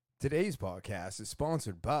Today's podcast is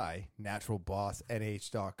sponsored by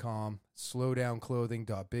NaturalBossNH.com,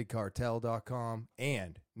 SlowdownClothing.BigCartel.com,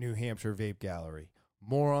 and New Hampshire Vape Gallery.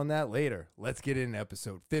 More on that later. Let's get in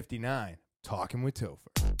episode 59, Talking with Topher.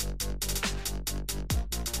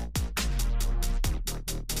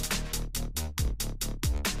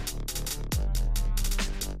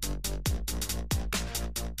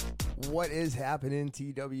 What is happening,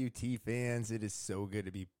 TWT fans? It is so good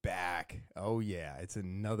to be back. Oh, yeah. It's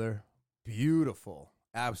another beautiful,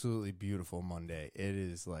 absolutely beautiful Monday. It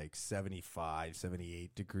is like 75,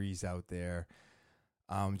 78 degrees out there.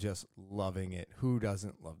 I'm just loving it. Who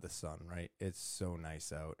doesn't love the sun, right? It's so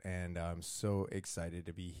nice out, and I'm so excited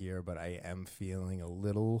to be here, but I am feeling a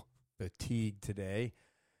little fatigued today,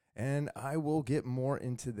 and I will get more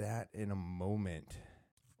into that in a moment.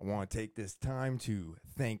 I want to take this time to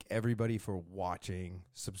thank everybody for watching,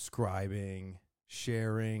 subscribing,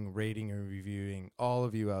 sharing, rating, and reviewing. All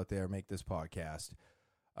of you out there make this podcast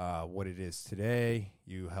what it is today.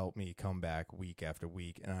 You help me come back week after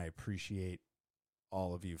week, and I appreciate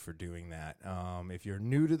all of you for doing that. If you're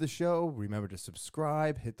new to the show, remember to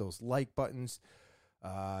subscribe, hit those like buttons,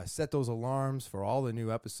 set those alarms for all the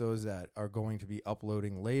new episodes that are going to be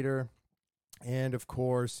uploading later, and of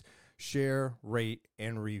course, share, rate,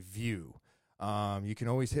 and review. You can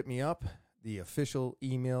always hit me up. The official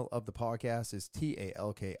email of the podcast is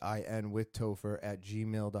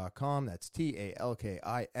talkinwithtopher@gmail.com. That's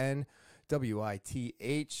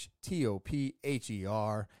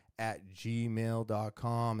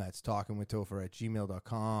talkinwithtopher@gmail.com. That's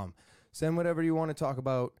talkinwithtopher@gmail.com. Send whatever you want to talk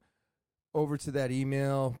about over to that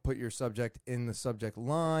email. Put your subject in the subject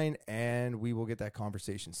line, and we will get that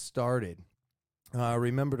conversation started.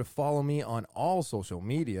 Remember to follow me on all social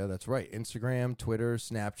media. That's right. Instagram, Twitter,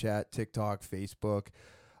 Snapchat, TikTok, Facebook.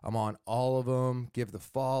 I'm on all of them. Give the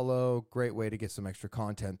follow. Great way to get some extra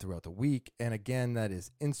content throughout the week. And again, that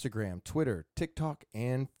is Instagram, Twitter, TikTok,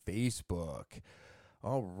 and Facebook.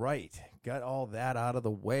 All right. Got all that out of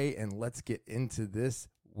the way, and let's get into this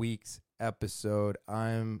week's episode.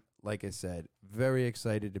 I'm, like I said, very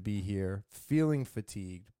excited to be here, feeling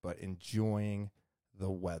fatigued, but enjoying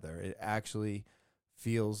the weather. It actually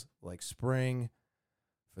feels like spring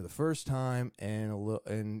for the first time, and we've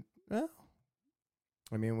been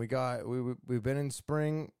in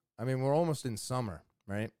spring. I mean, we're almost in summer,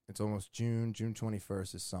 right? It's almost June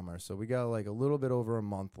 21st is summer, so we got like a little bit over a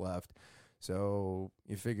month left. So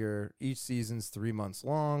you figure each season's 3 months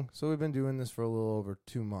long, so we've been doing this for a little over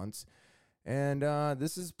 2 months, and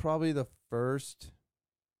this is probably the first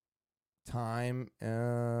time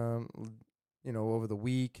over the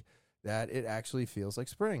week that it actually feels like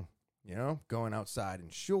spring, going outside in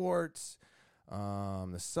shorts,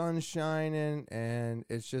 the sun's shining, and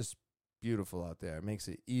it's just beautiful out there. It makes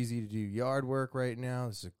it easy to do yard work right now.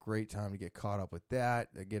 This is a great time to get caught up with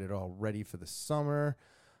that, to get it all ready for the summer,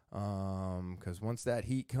 because once that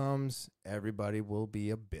heat comes, everybody will be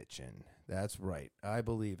a bitchin'. That's right. I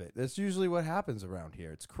believe it. That's usually what happens around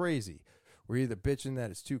here. It's crazy. We're either bitching that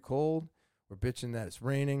it's too cold, we're bitching that it's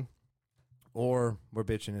raining, or we're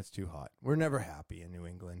bitching it's too hot. We're never happy in New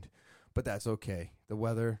England, but that's okay. The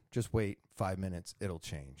weather, just wait 5 minutes, it'll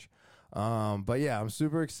change. But yeah, I'm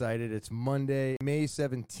super excited. It's Monday, May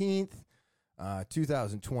 17th,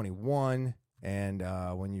 2021, and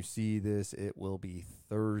when you see this, it will be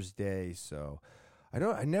Thursday. So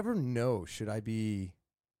I never know, should I be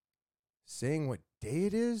saying what day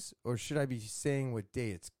it is, or should I be saying what day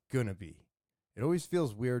it's gonna be? It always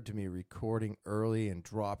feels weird to me recording early and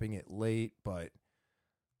dropping it late, but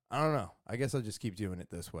I don't know. I guess I'll just keep doing it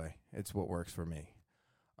this way. It's what works for me.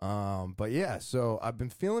 But yeah, so I've been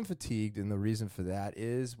feeling fatigued, and the reason for that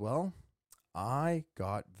is, well, I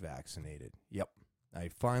got vaccinated. Yep, I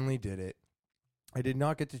finally did it. I did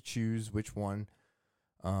not get to choose which one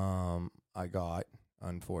I got,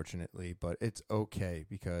 unfortunately, but it's okay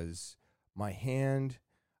because my hand,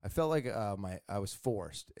 I felt like I was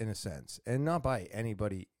forced in a sense, and not by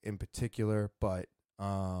anybody in particular, but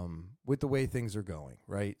with the way things are going,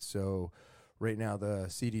 right? So right now the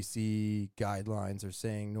CDC guidelines are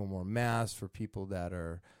saying no more masks for people that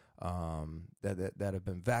are that have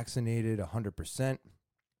been vaccinated 100%,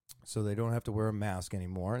 so they don't have to wear a mask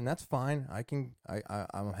anymore, and that's fine.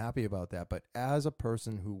 I'm happy about that. But as a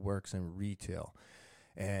person who works in retail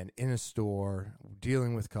and in a store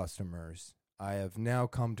dealing with customers, I have now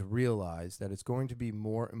come to realize that it's going to be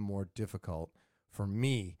more and more difficult for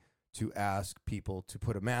me to ask people to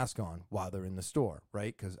put a mask on while they're in the store,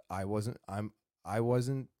 right? Because I wasn't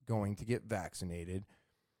going to get vaccinated,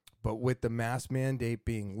 but with the mask mandate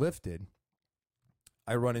being lifted,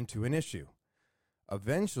 I run into an issue.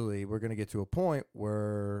 eventually we're going to get to a point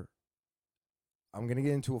where I'm going to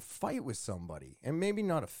get into a fight with somebody, and maybe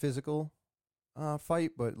not a physical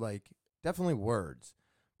fight, but like definitely words,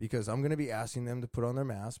 because I'm going to be asking them to put on their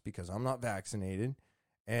mask because I'm not vaccinated.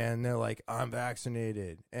 And they're like, I'm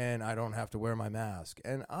vaccinated and I don't have to wear my mask.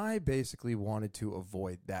 And I basically wanted to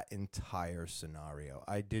avoid that entire scenario.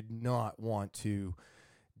 I did not want to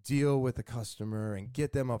deal with the customer and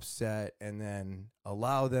get them upset and then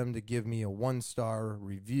allow them to give me a 1-star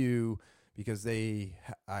review because they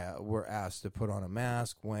were asked to put on a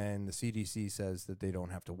mask when the CDC says that they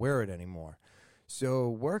don't have to wear it anymore. So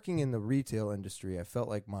working in the retail industry, I felt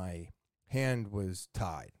like my hand was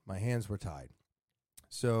tied. My hands were tied.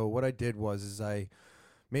 So what I did was I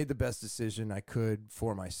made the best decision I could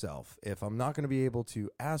for myself. If I'm not going to be able to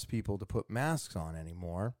ask people to put masks on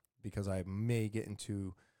anymore because I may get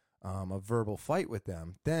into a verbal fight with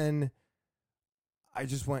them, then I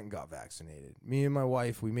just went and got vaccinated. Me and my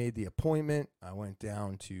wife, we made the appointment. I went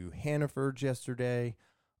down to Hannaford yesterday,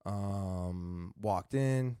 walked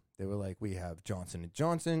in. They were like, we have Johnson &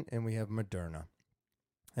 Johnson and we have Moderna.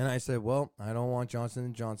 And I said, well, I don't want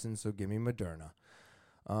Johnson & Johnson, so give me Moderna.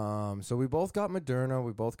 So we both got Moderna.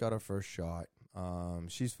 We both got our first shot.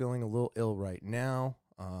 She's feeling a little ill right now.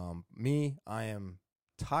 Me, I am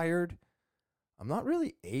tired. I'm not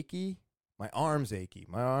really achy. My arm's achy.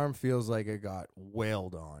 My arm feels like it got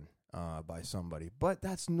wailed on by somebody. But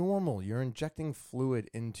that's normal. You're injecting fluid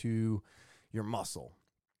into your muscle.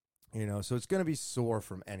 So it's going to be sore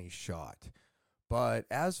from any shot. But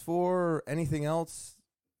as for anything else,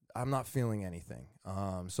 I'm not feeling anything.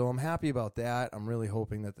 So I'm happy about that. I'm really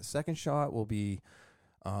hoping that the second shot will be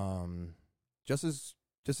just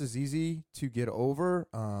as easy to get over.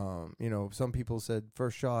 Some people said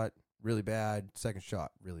first shot, really bad, second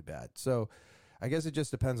shot, really bad. So I guess it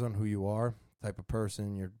just depends on who you are, type of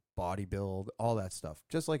person, your body build, all that stuff.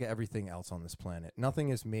 Just like everything else on this planet. Nothing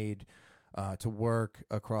is made to work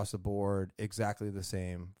across the board exactly the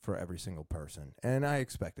same for every single person. And I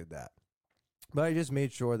expected that. But I just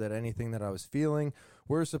made sure that anything that I was feeling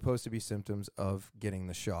were supposed to be symptoms of getting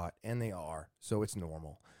the shot, and they are. So it's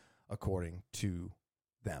normal, according to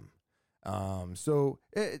them. So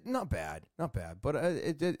not bad, but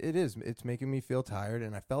it is. It's making me feel tired,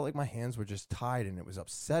 and I felt like my hands were just tied, and it was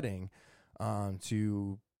upsetting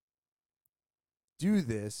to do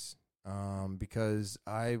this because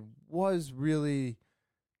I was really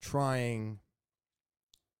trying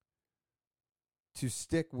to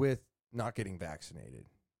stick with not getting vaccinated,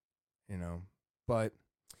 but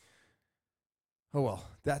oh well,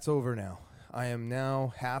 that's over now. I am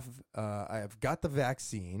now I have got the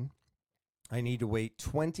vaccine. I need to wait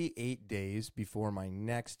 28 days before my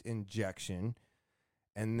next injection,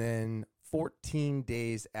 and then 14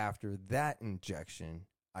 days after that injection,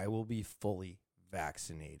 I will be fully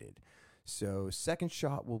vaccinated. So second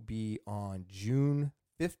shot will be on June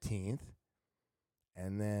 15th.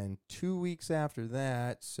 And then 2 weeks after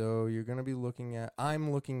that, so you're going to be I'm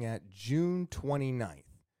looking at June 29th.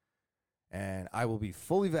 And I will be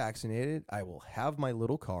fully vaccinated. I will have my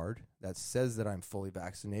little card that says that I'm fully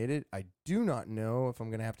vaccinated. I do not know if I'm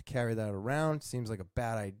going to have to carry that around. Seems like a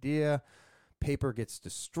bad idea. Paper gets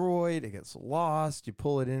destroyed. It gets lost. You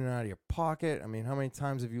pull it in and out of your pocket. I mean, how many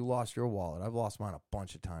times have you lost your wallet? I've lost mine a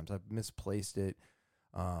bunch of times. I've misplaced it.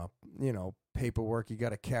 Paperwork you got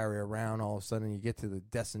to carry around. All of a sudden you get to the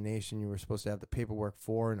destination you were supposed to have the paperwork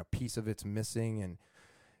for, and a piece of it's missing, and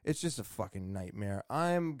it's just a fucking nightmare.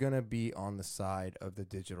 I'm going to be on the side of the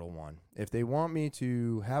digital one. If they want me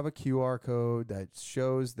to have a QR code that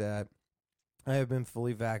shows that I have been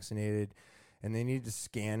fully vaccinated and they need to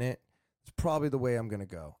scan it, it's probably the way I'm going to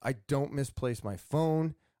go. I don't misplace my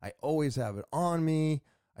phone. I always have it on me.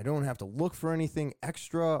 I don't have to look for anything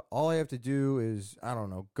extra. All I have to do is,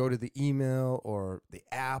 go to the email or the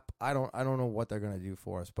app. I don't know what they're going to do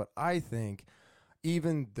for us, but I think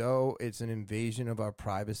even though it's an invasion of our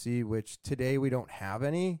privacy, which today we don't have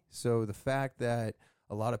any, so the fact that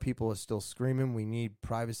a lot of people are still screaming we need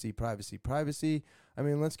privacy, privacy, privacy, I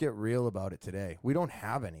mean, let's get real about it today. We don't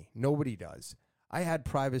have any. Nobody does. I had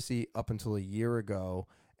privacy up until a year ago,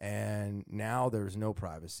 and now there's no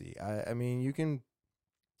privacy. I mean, you can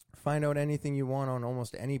find out anything you want on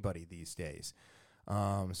almost anybody these days.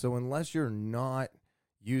 So unless you're not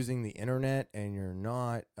using the internet and you're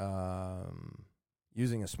not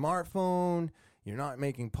using a smartphone, you're not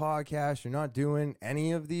making podcasts, you're not doing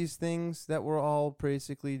any of these things that we're all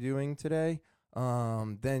basically doing today,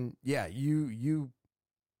 then yeah, you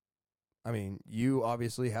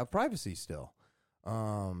obviously have privacy still.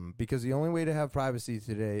 Because the only way to have privacy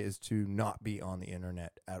today is to not be on the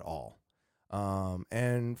internet at all.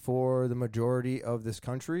 And for the majority of this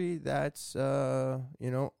country, that's,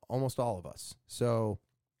 almost all of us. So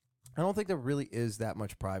I don't think there really is that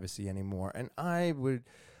much privacy anymore. And I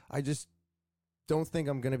just don't think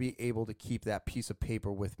I'm going to be able to keep that piece of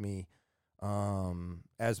paper with me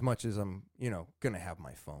as much as I'm, going to have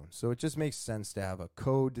my phone. So it just makes sense to have a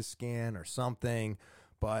code to scan or something.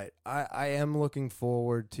 But I am looking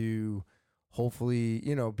forward to hopefully,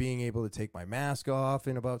 being able to take my mask off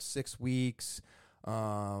in about 6 weeks.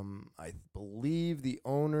 I believe the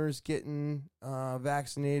owner's getting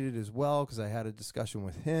vaccinated as well, because I had a discussion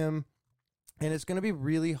with him. And it's going to be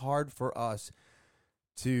really hard for us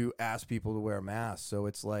to ask people to wear masks. So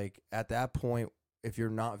it's like, at that point, if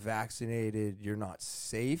you're not vaccinated, you're not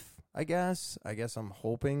safe, I guess. I'm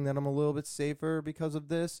hoping that I'm a little bit safer because of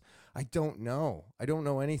this. I don't know. I don't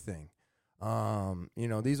know anything.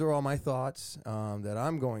 These are all my thoughts that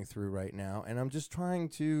I'm going through right now, and I'm just trying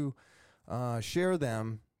to share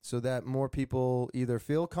them so that more people either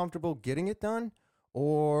feel comfortable getting it done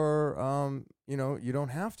or, you don't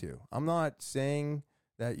have to. I'm not saying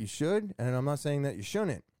that you should, and I'm not saying that you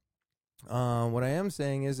shouldn't. What I am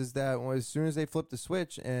saying is that as soon as they flip the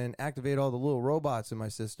switch and activate all the little robots in my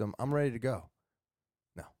system, I'm ready to go.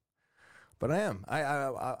 No, but I am.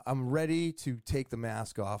 I'm ready to take the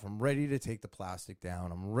mask off. I'm ready to take the plastic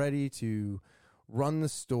down. I'm ready to run the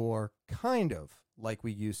store kind of like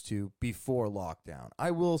we used to before lockdown.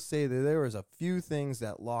 I will say that there was a few things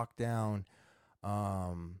that lockdown,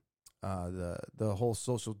 the whole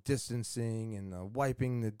social distancing and the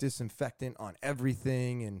wiping the disinfectant on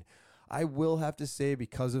everything, and I will have to say,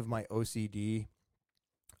 because of my OCD,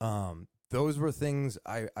 those were things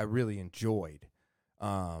I really enjoyed,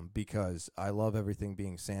 because I love everything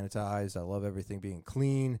being sanitized. I love everything being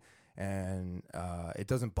clean, and it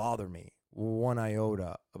doesn't bother me one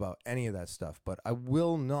iota about any of that stuff. But I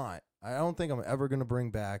don't think I'm ever going to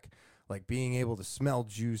bring back like being able to smell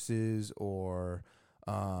juices or,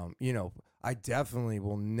 I definitely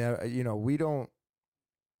will never,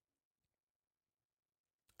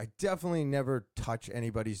 I definitely never touch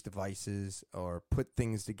anybody's devices or put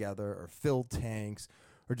things together or fill tanks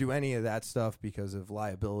or do any of that stuff because of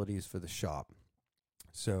liabilities for the shop.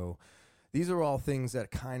 So these are all things that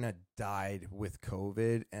kind of died with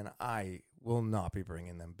COVID, and I will not be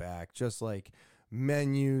bringing them back. Just like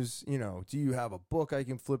menus, do you have a book I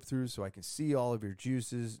can flip through so I can see all of your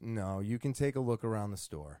juices? No, you can take a look around the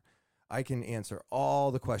store. I can answer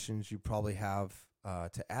all the questions you probably have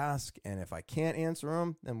to ask, and if I can't answer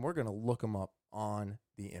them, then we're going to look them up on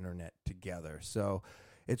the internet together. So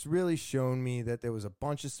it's really shown me that there was a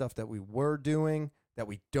bunch of stuff that we were doing that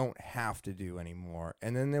we don't have to do anymore.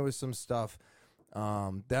 And then there was some stuff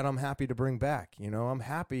that I'm happy to bring back. I'm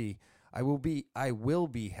happy. I will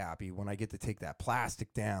be happy when I get to take that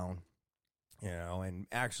plastic down, and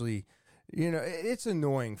actually, it's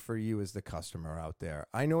annoying for you as the customer out there.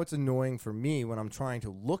 I know it's annoying for me when I'm trying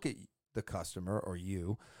to look at the customer or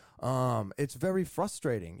you. It's very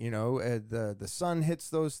frustrating. The sun hits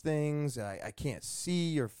those things. I can't see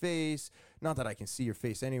your face. Not that I can see your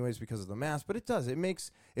face anyways because of the mask, but it does. It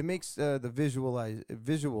makes the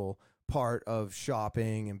visual part of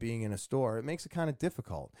shopping and being in a store, it makes it kind of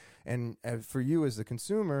difficult. And for you as the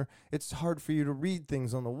consumer, it's hard for you to read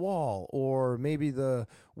things on the wall, or maybe the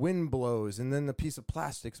wind blows and then the piece of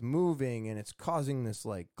plastic's moving and it's causing this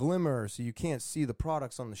like glimmer so you can't see the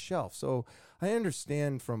products on the shelf. So I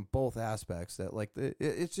understand from both aspects that like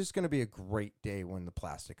it's just going to be a great day when the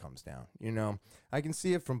plastic comes down. I can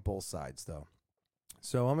see it from both sides though.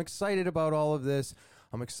 So I'm excited about all of this.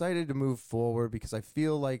 I'm excited to move forward because I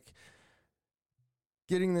feel like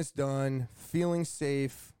getting this done, feeling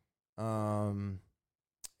safe in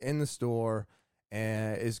the store,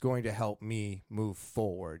 is going to help me move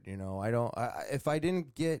forward. If I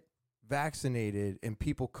didn't get vaccinated and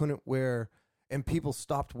people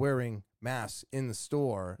stopped wearing masks in the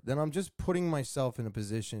store, then I'm just putting myself in a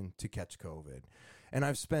position to catch COVID. And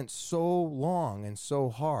I've spent so long and so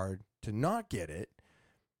hard to not get it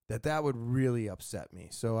that would really upset me.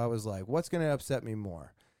 So I was like, what's going to upset me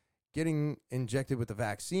more? Getting injected with the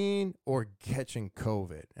vaccine or catching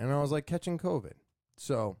COVID? And I was like, catching COVID.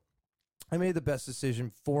 So I made the best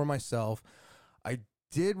decision for myself. I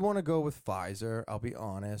did want to go with Pfizer, I'll be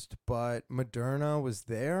honest, but Moderna was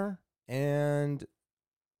there, and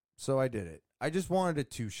so I did it. I just wanted a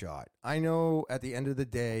 2-shot. I know at the end of the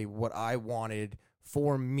day, what I wanted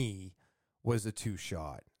for me was a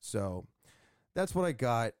 2-shot. So that's what I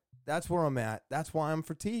got. That's where I'm at. That's why I'm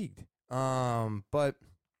fatigued. So I'm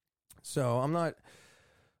not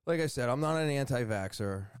like I said, I'm not an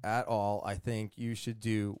anti-vaxxer at all. I think you should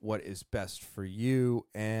do what is best for you.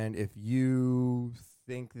 And if you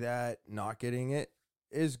think that not getting it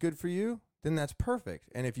is good for you, then that's perfect.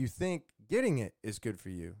 And if you think getting it is good for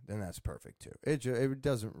you, then that's perfect too. It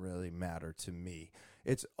doesn't really matter to me.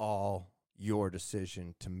 It's all your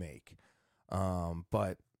decision to make.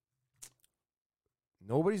 But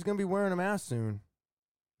nobody's going to be wearing a mask soon.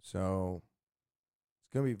 So it's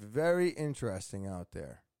going to be very interesting out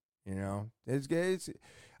there. You know, it's.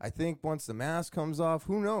 I think once the mask comes off,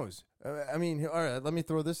 who knows? I mean, all right, let me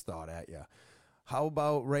throw this thought at you. How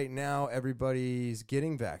about right now everybody's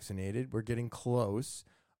getting vaccinated? We're getting close.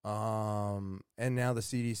 And now the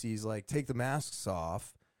CDC's like, take the masks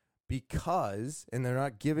off because, and they're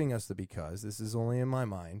not giving us the because, this is only in my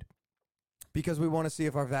mind, because we want to see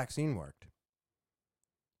if our vaccine worked.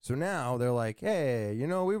 So now they're like, hey, you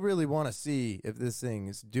know, we really want to see if this thing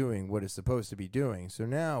is doing what it's supposed to be doing. So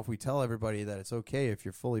now if we tell everybody that it's okay if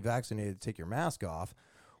you're fully vaccinated to take your mask off,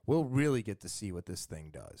 we'll really get to see what this thing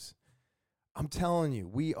does. I'm telling you,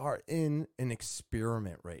 we are in an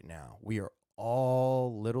experiment right now. We are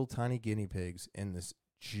all little tiny guinea pigs in this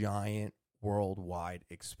giant worldwide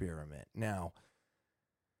experiment. Now,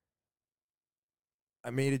 I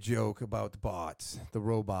made a joke about the bots, the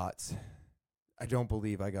robots. I don't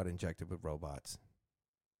believe I got injected with robots.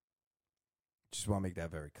 Just want to make that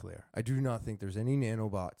very clear. I do not think there's any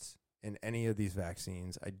nanobots in any of these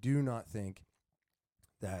vaccines. I do not think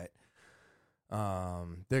that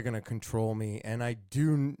they're going to control me. And I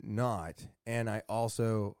do not. And I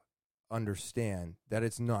also understand that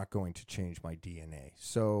it's not going to change my DNA.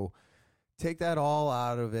 So take that all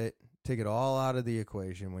out of it. Take it all out of the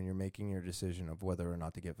equation when you're making your decision of whether or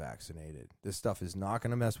not to get vaccinated. This stuff is not going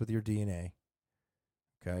to mess with your DNA.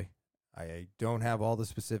 Okay, I don't have all the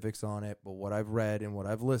specifics on it, but what I've read and what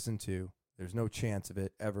I've listened to, there's no chance of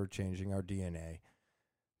it ever changing our DNA.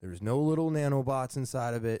 There's no little nanobots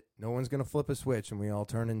inside of it. No one's going to flip a switch and we all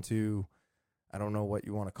turn into, I don't know what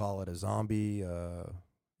you want to call it, a zombie,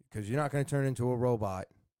 because you're not going to turn into a robot,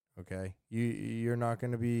 okay? You're not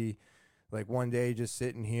going to be like one day just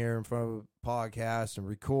sitting here in front of a podcast and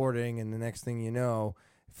recording, and the next thing you know,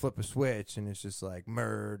 flip a switch and it's just like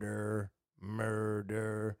murder.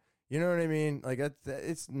 You know what I mean? Like,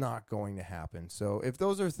 it's not going to happen. So if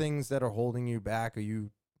those are things that are holding you back, or you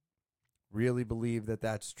really believe that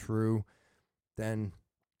that's true, then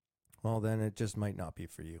it just might not be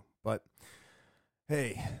for you. But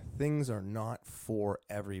hey, things are not for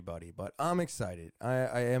everybody. But I'm excited.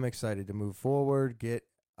 I am excited to move forward, get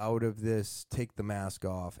out of this, take the mask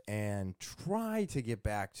off, and try to get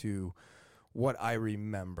back to what I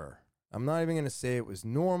remember. I'm not even going to say it was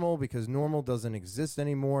normal, because normal doesn't exist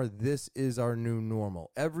anymore. This is our new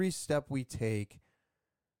normal. Every step we take,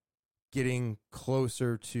 getting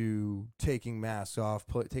closer to taking masks off,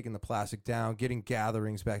 taking the plastic down, getting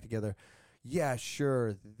gatherings back together. Yeah,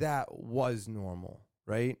 sure, that was normal,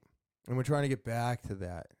 right? And we're trying to get back to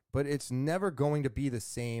that. But it's never going to be the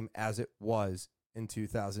same as it was in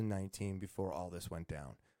 2019 before all this went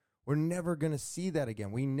down. We're never going to see that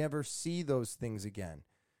again. We never see those things again.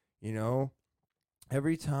 You know,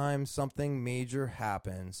 every time something major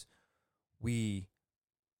happens, we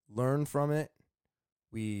learn from it.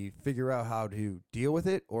 We figure out how to deal with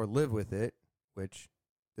it or live with it, which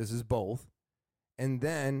this is both. And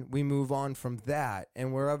then we move on from that.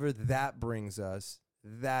 And wherever that brings us,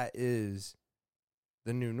 that is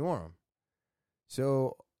the new norm.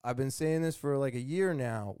 So I've been saying this for like a year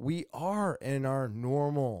now. We are in our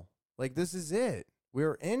normal. Like, this is it.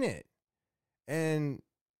 We're in it. And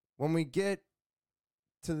when we get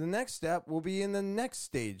to the next step, we'll be in the next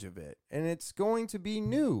stage of it. And it's going to be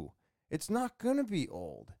new. It's not going to be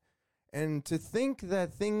old. And to think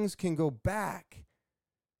that things can go back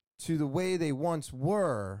to the way they once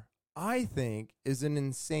were, I think, is an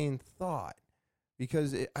insane thought.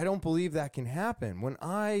 Because I don't believe that can happen. When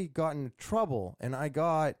I got into trouble and I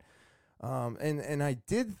got, and I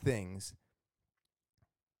did things,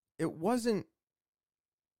 it wasn't,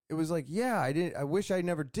 it was like, yeah, I wish I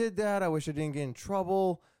never did that. I wish I didn't get in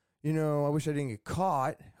trouble. You know, I wish I didn't get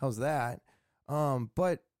caught. How's that?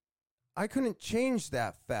 But I couldn't change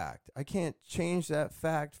that fact. I can't change that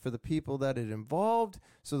fact for the people that it involved.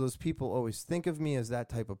 So those people always think of me as that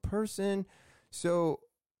type of person. So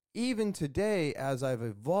even today, as I've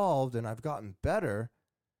evolved and I've gotten better,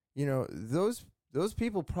 you know, those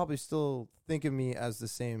people probably still think of me as the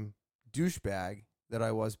same douchebag that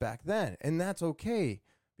I was back then. And that's okay,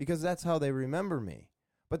 because that's how they remember me.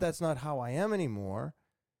 But that's not how I am anymore.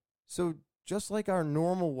 So just like our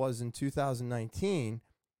normal was in 2019,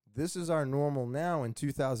 this is our normal now in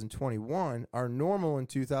 2021. Our normal in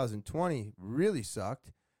 2020 really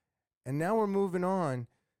sucked. And now we're moving on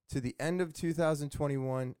to the end of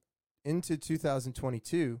 2021 into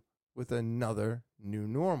 2022 with another new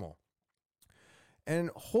normal. And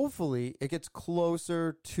hopefully it gets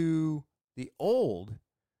closer to the old,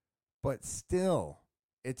 but still,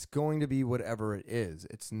 it's going to be whatever it is.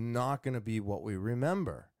 It's not going to be what we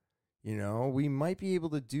remember. You know, we might be able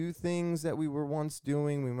to do things that we were once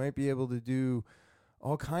doing. We might be able to do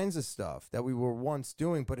all kinds of stuff that we were once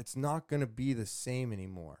doing, but it's not going to be the same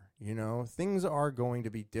anymore. You know, things are going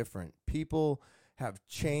to be different. People have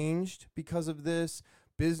changed because of this.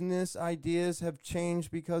 Business ideas have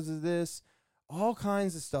changed because of this. All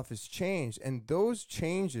kinds of stuff has changed, and those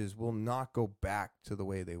changes will not go back to the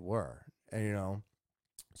way they were. And, you know,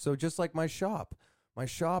 so just like my shop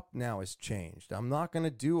now has changed. I'm not going to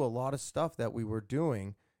do a lot of stuff that we were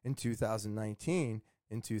doing in 2019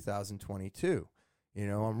 in 2022. You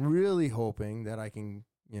know, I'm really hoping that I can,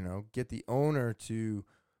 you know, get the owner to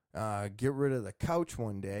get rid of the couch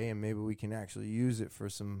one day, and maybe we can actually use it for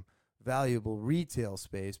some valuable retail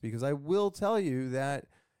space, because I will tell you that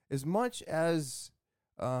as much as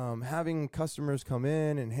having customers come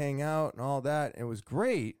in and hang out and all that, it was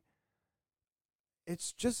great,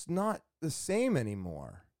 it's just not the same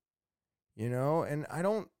anymore, you know? And I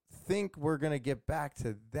don't think we're going to get back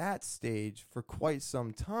to that stage for quite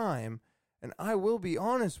some time. And I will be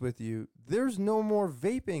honest with you, there's no more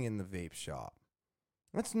vaping in the vape shop.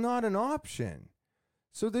 That's not an option.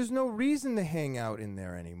 So there's no reason to hang out in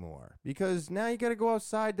there anymore, because now you got to go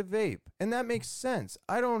outside to vape. And that makes sense.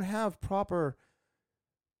 I don't have proper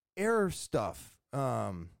air stuff.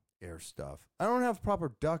 I don't have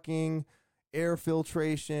proper ducking, air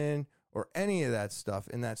filtration, or any of that stuff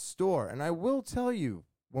in that store. And I will tell you,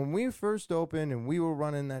 when we first opened and we were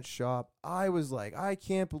running that shop, I was like, I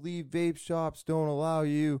can't believe vape shops don't allow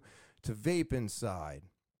you to vape inside.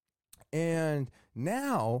 And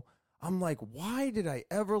now I'm like, why did I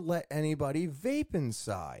ever let anybody vape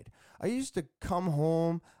inside? I used to come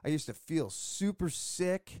home. I used to feel super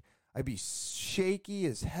sick. I'd be shaky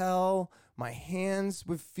as hell. My hands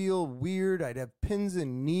would feel weird. I'd have pins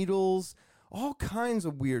and needles, all kinds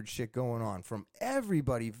of weird shit going on from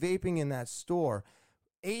everybody vaping in that store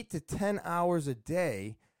 8 to 10 hours a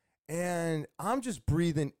day. And I'm just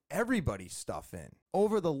breathing everybody's stuff in.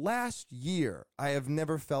 Over the last year, I have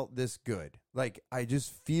never felt this good. Like, I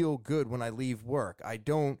just feel good when I leave work.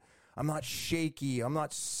 I'm not shaky. I'm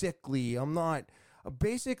not sickly.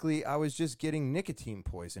 Basically, I was just getting nicotine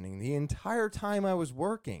poisoning the entire time I was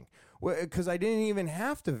working, because I didn't even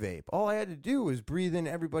have to vape. All I had to do was breathe in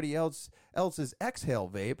everybody else's exhale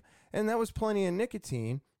vape, and that was plenty of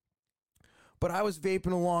nicotine. But I was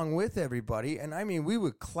vaping along with everybody, and I mean, we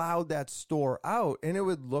would cloud that store out, and it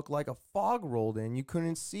would look like a fog rolled in. You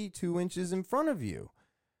couldn't see 2 inches in front of you.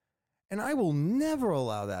 And I will never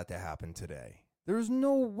allow that to happen today. There's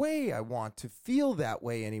no way I want to feel that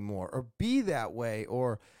way anymore, or be that way,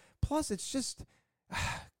 or plus it's just,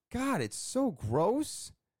 God, it's so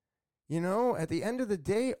gross. You know, at the end of the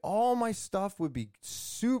day, all my stuff would be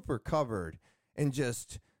super covered and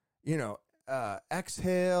just, you know,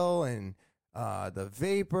 exhale and the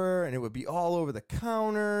vapor, and it would be all over the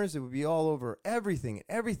counters. It would be all over everything.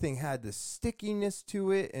 Everything had the stickiness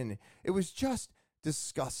to it, and it was just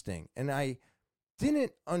disgusting. And I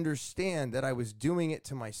didn't understand that I was doing it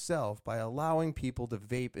to myself by allowing people to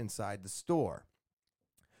vape inside the store.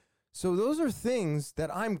 So those are things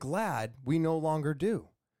that I'm glad we no longer do.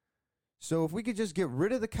 So if we could just get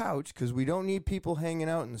rid of the couch, because we don't need people hanging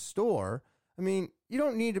out in the store. I mean, you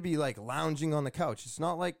don't need to be like lounging on the couch. It's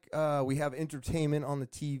not like we have entertainment on the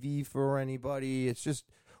TV for anybody. It's just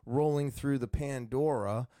rolling through the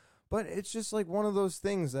Pandora. But it's just like one of those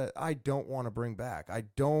things that I don't want to bring back. I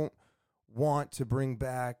don't want to bring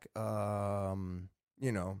back,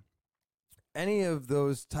 you know, any of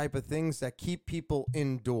those type of things that keep people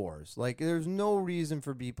indoors. Like, there's no reason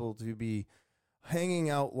for people to be hanging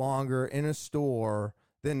out longer in a store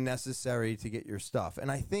than necessary to get your stuff. And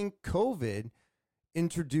I think COVID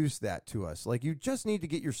introduced that to us. Like, you just need to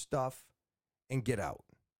get your stuff and get out.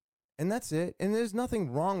 And that's it. And there's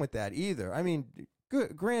nothing wrong with that either. I mean,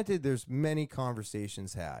 granted, there's many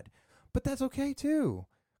conversations had, but that's okay too.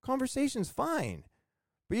 Conversation's fine.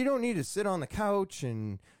 But you don't need to sit on the couch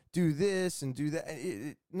and do this and do that.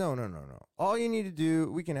 No. All you need to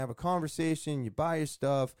do, we can have a conversation. You buy your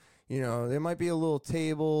stuff. You know, there might be a little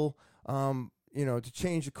table, you know, to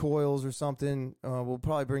change the coils or something. We'll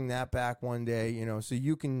probably bring that back one day, you know, so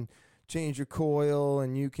you can change your coil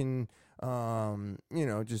and you can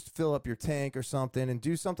just fill up your tank or something and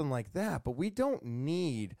do something like that. But we don't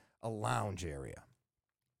need a lounge area.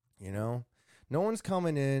 No one's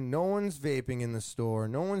coming in, no one's vaping in the store,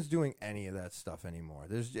 no one's doing any of that stuff anymore.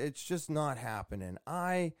 It's just not happening.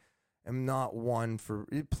 I am not one for.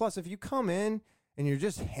 Plus, if you come in and you're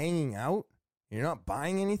just hanging out, you're not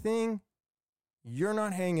buying anything, you're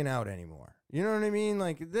not hanging out anymore. You know what I mean?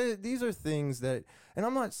 Like these are things that, and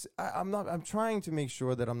I'm trying to make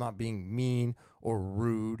sure that I'm not being mean or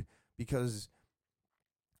rude, because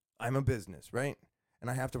I'm a business, right? And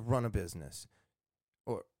I have to run a business.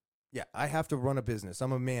 I have to run a business.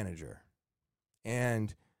 I'm a manager.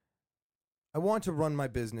 And I want to run my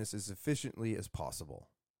business as efficiently as possible.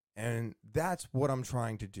 And that's what I'm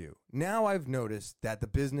trying to do. Now I've noticed that the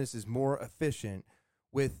business is more efficient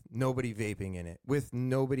with nobody vaping in it, with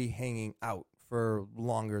nobody hanging out for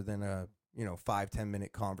longer than a 5-10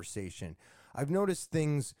 minute conversation. I've noticed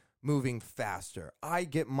things moving faster. I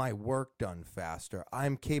get my work done faster.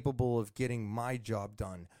 I'm capable of getting my job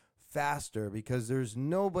done faster because there's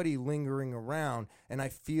nobody lingering around, and I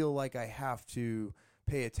feel like I have to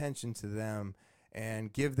pay attention to them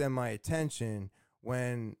and give them my attention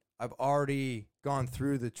when I've already gone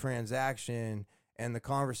through the transaction and the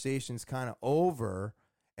conversation's kind of over,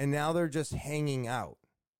 and now they're just hanging out.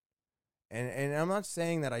 And I'm not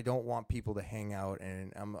saying that I don't want people to hang out,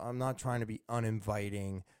 and I'm not trying to be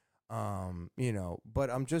uninviting, but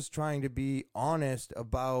I'm just trying to be honest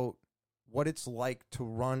about what it's like to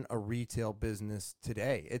run a retail business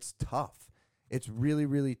today. It's tough. It's really,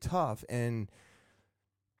 really tough. And,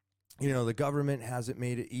 the government hasn't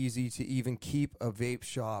made it easy to even keep a vape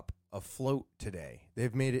shop afloat today.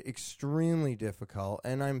 They've made it extremely difficult.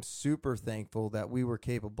 And I'm super thankful that we were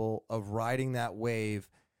capable of riding that wave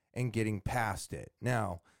and getting past it.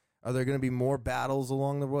 Now, are there going to be more battles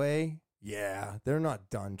along the way? Yeah, they're not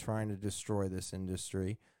done trying to destroy this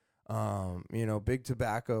industry. Big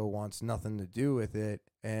Tobacco wants nothing to do with it,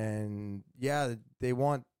 and yeah, they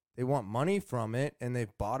want money from it, and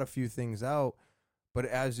they've bought a few things out, but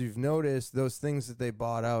as you've noticed, those things that they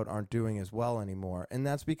bought out aren't doing as well anymore, and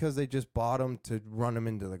that's because they just bought them to run them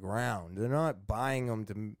into the ground. They're not buying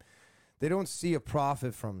them they don't see a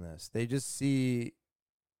profit from this. They just see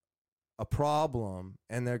a problem,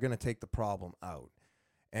 and they're going to take the problem out.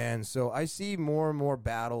 And so I see more and more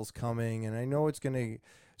battles coming, and I know it's going to.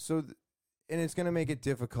 And it's going to make it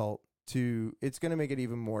difficult it's going to make it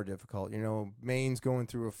even more difficult. Maine's going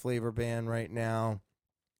through a flavor ban right now.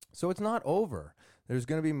 So it's not over. There's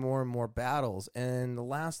going to be more and more battles. And the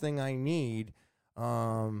last thing I need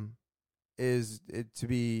is it to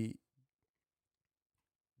be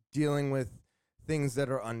dealing with things that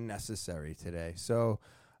are unnecessary today. So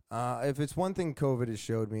if it's one thing COVID has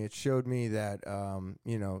showed me, it showed me that,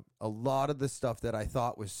 a lot of the stuff that I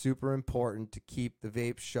thought was super important to keep the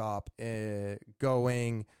vape shop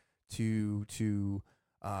going, to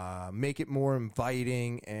make it more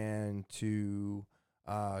inviting and to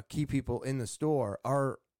keep people in the store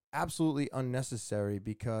are absolutely unnecessary,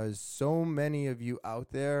 because so many of you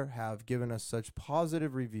out there have given us such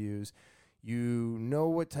positive reviews. You know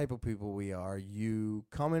what type of people we are. You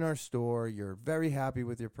come in our store, you're very happy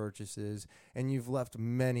with your purchases, and you've left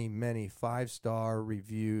many, many 5-star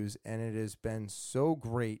reviews, and it has been so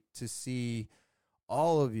great to see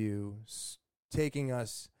all of you taking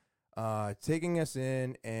us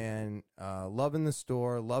in and loving the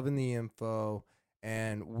store, loving the info,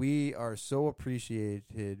 and we are so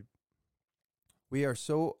appreciated. We are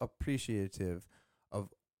so appreciative of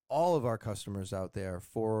all of our customers out there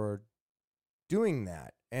for doing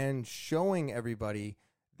that and showing everybody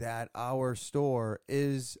that our store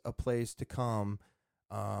is a place to come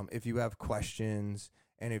if you have questions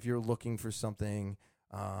and if you're looking for something,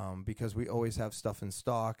 because we always have stuff in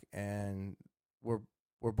stock, and we're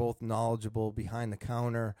both knowledgeable behind the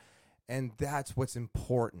counter, and that's what's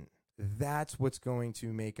important. That's what's going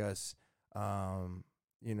to make us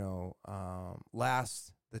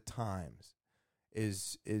last the times.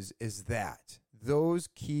 Is that those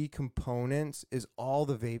key components is all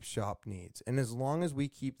the vape shop needs. And as long as we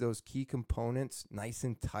keep those key components nice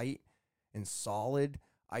and tight and solid,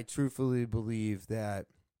 I truthfully believe that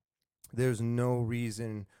there's no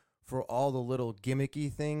reason for all the little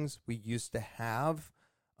gimmicky things we used to have.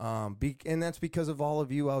 And that's because of all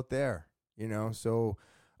of you out there, So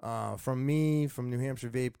from me, from New Hampshire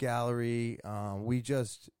Vape Gallery,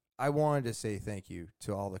 I wanted to say thank you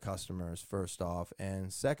to all the customers, first off.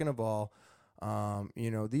 And second of all,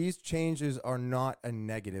 these changes are not a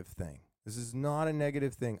negative thing. This is not a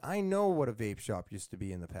negative thing. I know what a vape shop used to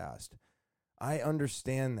be in the past. I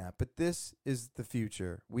understand that. But this is the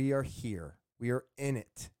future. We are here. We are in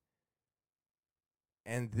it.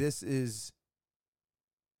 And this is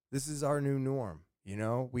our new norm. You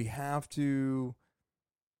know, we have to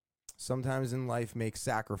sometimes in life make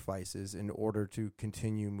sacrifices in order to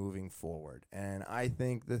continue moving forward. And I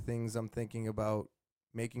think the things I'm thinking about,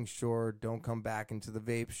 making sure don't come back into the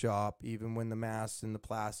vape shop, even when the mask and the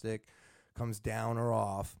plastic comes down or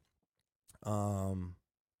off.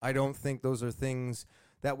 I don't think those are things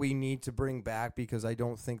that we need to bring back because I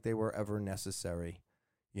don't think they were ever necessary,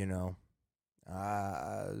 you know.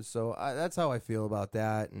 So that's how I feel about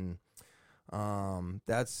that. And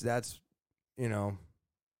that's you know,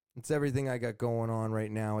 it's everything I got going on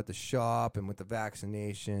right now at the shop and with the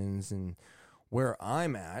vaccinations and where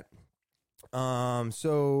I'm at.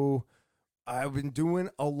 So I've been doing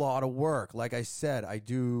a lot of work. Like I said, I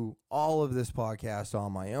do all of this podcast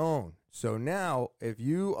on my own. So now, if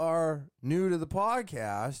you are new to the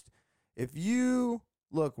podcast, if you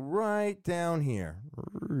look right down here,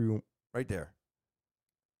 right there,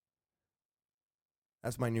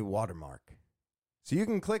 that's my new watermark. So you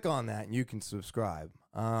can click on that and you can subscribe.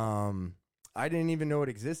 I didn't even know it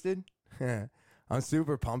existed. I'm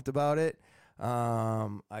super pumped about it.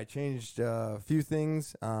 I changed a few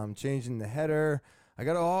things, changing the header. I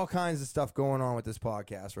got all kinds of stuff going on with this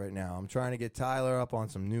podcast right now. I'm trying to get Tyler up on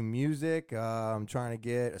some new music. I'm trying to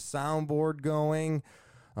get a soundboard going.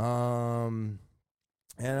 And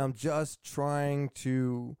I'm just trying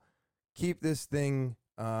to keep this thing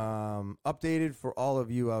updated for all of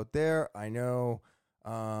you out there. I know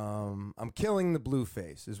I'm killing the blue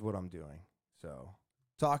face is what I'm doing. So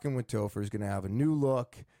Talking with Topher is going to have a new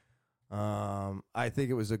look. I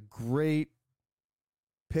think it was a great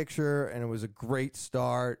picture and it was a great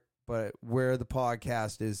start, but where the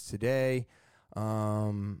podcast is today,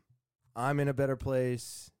 I'm in a better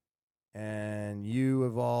place, and you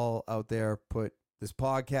have all out there put this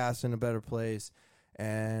podcast in a better place,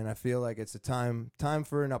 and I feel like it's a time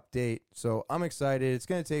for an update. So I'm excited. It's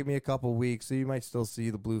going to take me a couple weeks, so you might still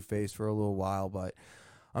see the blue face for a little while, but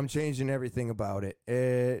I'm changing everything about it.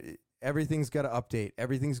 Everything's got to update.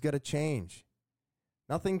 Everything's got to change.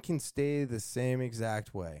 Nothing can stay the same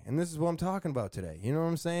exact way. And this is what I'm talking about today. You know what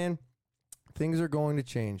I'm saying? Things are going to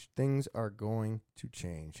change. Things are going to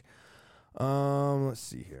change. Let's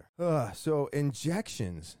see here. So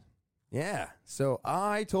injections. Yeah. So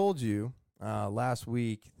I told you last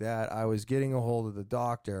week that I was getting a hold of the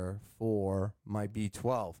doctor for my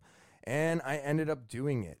B12. And I ended up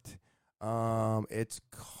doing it. It's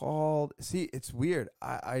called, see, it's weird.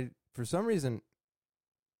 I for some reason,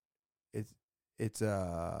 it's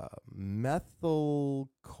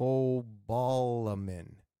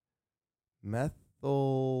methylcobalamin.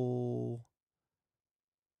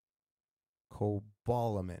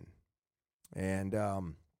 Methylcobalamin. And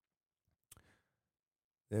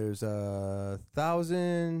there's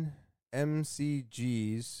 1,000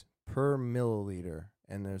 mcgs per milliliter,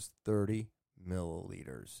 and there's 30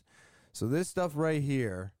 milliliters. So this stuff right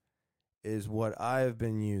here is what I've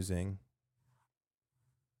been using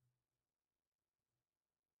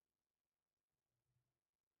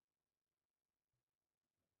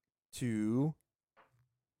to,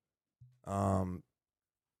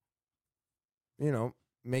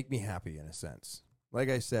 make me happy in a sense. Like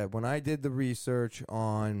I said, when I did the research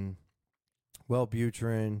on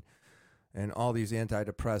Wellbutrin and all these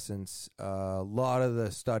antidepressants, a lot of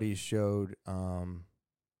the studies showed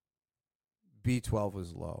B12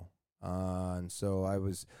 was low. And so I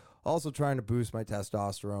was also trying to boost my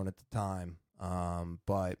testosterone at the time.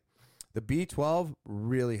 But the B12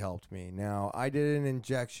 really helped me. Now, I did an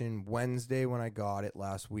injection Wednesday when I got it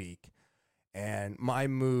last week, and my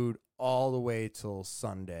mood all the way till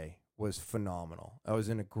Sunday was phenomenal. I was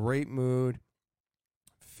in a great mood,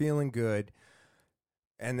 feeling good.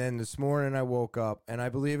 And then this morning I woke up, and I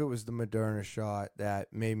believe it was the Moderna shot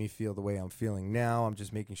that made me feel the way I'm feeling now. I'm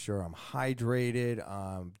just making sure I'm hydrated.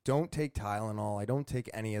 Don't take Tylenol. I don't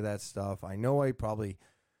take any of that stuff. I know I probably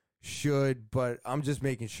should, but I'm just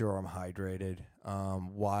making sure I'm hydrated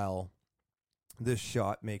while this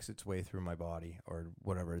shot makes its way through my body or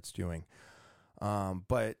whatever it's doing.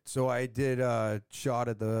 But so I did a shot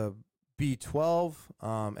of the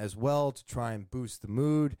B12 as well to try and boost the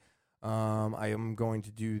mood. I am going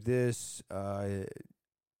to do this. I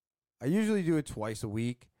usually do it twice a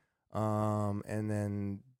week. And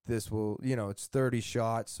then this will, it's 30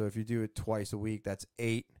 shots. So if you do it twice a week, that's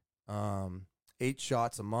 8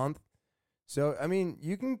 shots a month. So, I mean,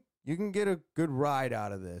 you can get a good ride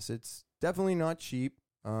out of this. It's definitely not cheap.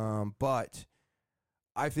 But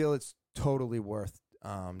I feel it's totally worth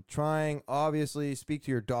trying. Obviously, speak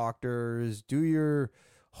to your doctors, do your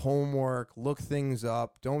homework, look things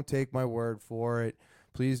up. Don't take my word for it.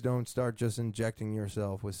 Please don't start just injecting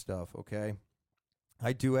yourself with stuff, okay?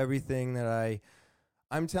 I do everything that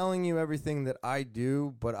I'm telling you everything that I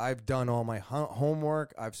do, but I've done all my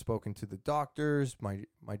homework. I've spoken to the doctors. My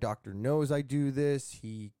doctor knows I do this.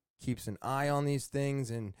 He keeps an eye on these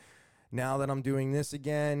things, and now that I'm doing this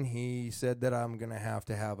again, he said that I'm going to have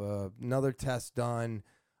another test done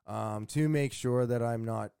to make sure that I'm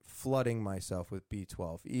not flooding myself with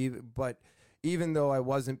B12. But even though I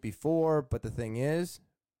wasn't before, but the thing is,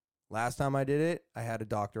 last time I did it, I had a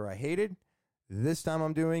doctor I hated. This time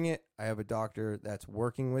I'm doing it, I have a doctor that's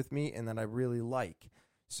working with me and that I really like.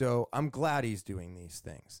 So I'm glad he's doing these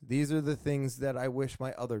things. These are the things that I wish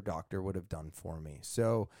my other doctor would have done for me.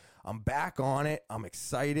 So I'm back on it. I'm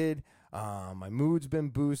excited. My mood's been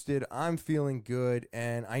boosted. I'm feeling good.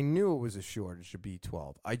 And I knew it was a shortage of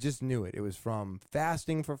B12. I just knew it. It was from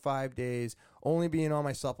fasting for 5 days, only being on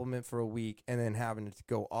my supplement for a week, and then having to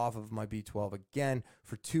go off of my B12 again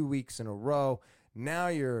for 2 weeks in a row. Now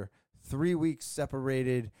you're 3 weeks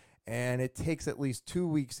separated, and it takes at least 2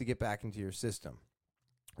 weeks to get back into your system,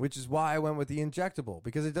 which is why I went with the injectable,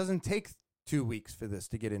 because it doesn't take 2 weeks for this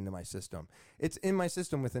to get into my system. It's in my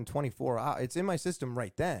system within 24 hours. It's in my system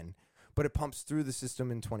right then, but it pumps through the system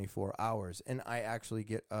in 24 hours, and I actually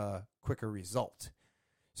get a quicker result.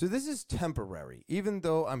 So this is temporary. Even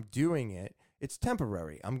though I'm doing it, it's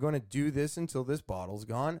temporary. I'm going to do this until this bottle's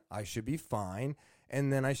gone. I should be fine,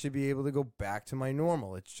 and then I should be able to go back to my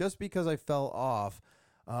normal. It's just because I fell off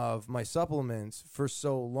of my supplements for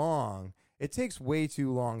so long. It takes way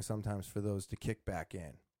too long sometimes for those to kick back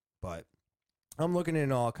in. But I'm looking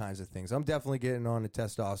into all kinds of things. I'm definitely getting on a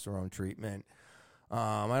testosterone treatment.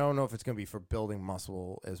 I don't know if it's going to be for building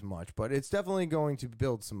muscle as much, but it's definitely going to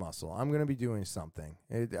build some muscle. I'm going to be doing something.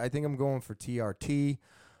 I think I'm going for TRT.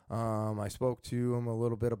 I spoke to him a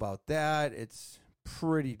little bit about that. It's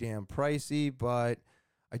pretty damn pricey, but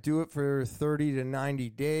I do it for 30 to 90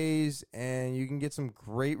 days, and you can get some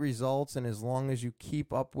great results. And as long as you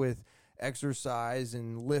keep up with exercise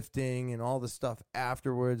and lifting and all the stuff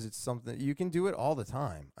afterwards, it's something you can do it all the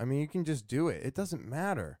time. I mean, you can just do it. It doesn't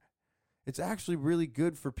matter. It's actually really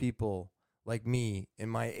good for people like me in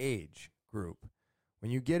my age group.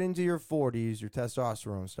 When you get into your 40s, your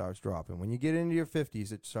testosterone starts dropping. When you get into your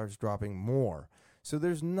 50s, it starts dropping more. So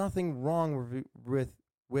there's nothing wrong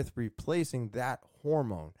with replacing that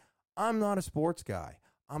hormone. I'm not a sports guy.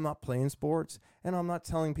 I'm not playing sports, and I'm not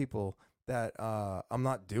telling people that I'm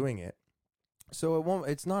not doing it. So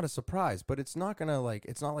it's not a surprise, but it's not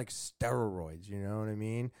it's not like steroids, you know what I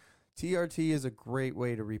mean? TRT is a great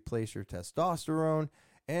way to replace your testosterone,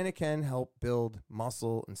 and it can help build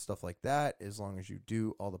muscle and stuff like that as long as you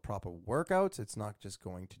do all the proper workouts. It's not just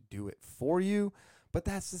going to do it for you, but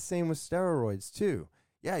that's the same with steroids too.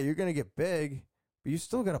 Yeah, you're going to get big, but you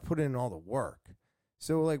still got to put in all the work.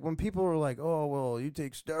 So like when people are like, oh, well, you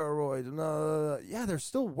take steroids, yeah, they're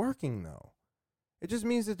still working though. It just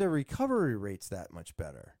means that their recovery rate's that much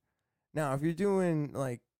better. Now, if you're doing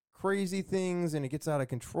like crazy things and it gets out of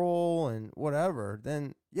control and whatever,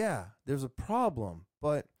 then yeah, there's a problem.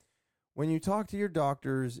 But when you talk to your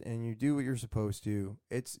doctors and you do what you're supposed to,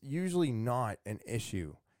 it's usually not an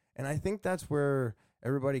issue. And I think that's where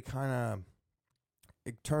everybody kind of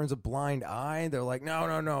it turns a blind eye. They're like,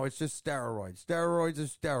 no, it's just steroids. Steroids are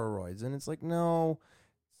steroids. And it's like, no,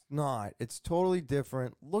 it's not. It's totally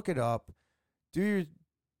different. Look it up.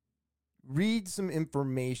 Read some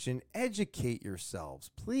information, educate yourselves,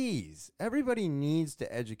 please. Everybody needs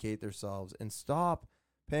to educate themselves and stop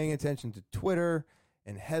paying attention to Twitter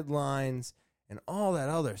and headlines and all that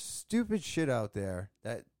other stupid shit out there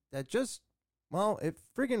that just, well, it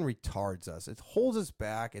friggin' retards us. It holds us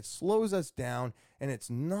back, it slows us down, and it's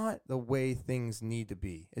not the way things need to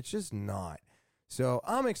be. It's just not. So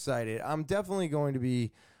I'm excited. I'm definitely going to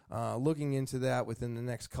be looking into that within the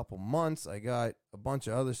next couple months. I got a bunch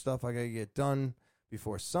of other stuff I got to get done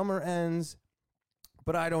before summer ends,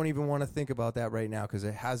 but I don't even want to think about that right now because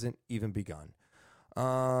it hasn't even begun.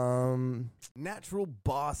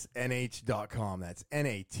 naturalbossnh.com. That's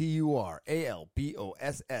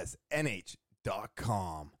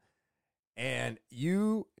naturalbossnh.com. And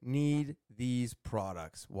you need these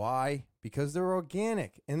products. Why? Because they're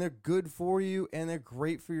organic and they're good for you and they're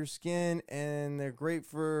great for your skin and they're great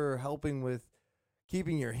for helping with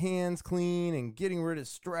keeping your hands clean and getting rid of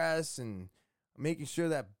stress and making sure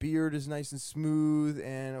that beard is nice and smooth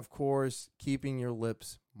and, of course, keeping your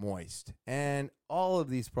lips moist. And all of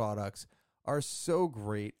these products are so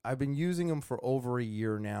great. I've been using them for over a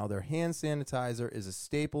year now. Their hand sanitizer is a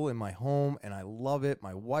staple in my home, and I love it.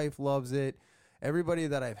 My wife loves it. Everybody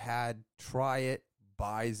that I've had try it,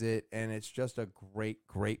 buys it, and it's just a great,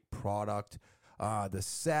 great product. The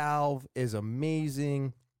salve is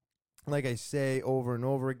amazing. Like I say over and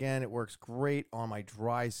over again, it works great on my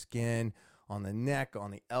dry skin, on the neck, on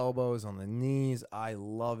the elbows, on the knees. I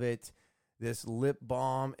love it. This lip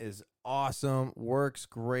balm is awesome, works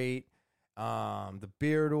great. The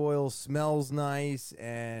beard oil smells nice,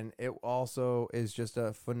 and it also is just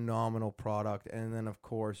a phenomenal product. And then, of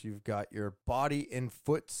course, you've got your body and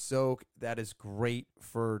foot soak. That is great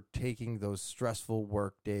for taking those stressful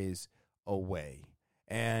work days away.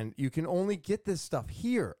 And you can only get this stuff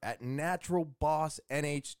here at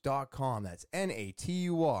naturalbossnh.com. That's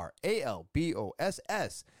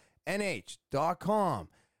naturalbossnh.com.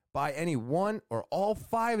 Buy any one or all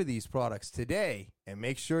 5 of these products today and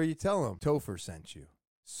make sure you tell them Topher sent you.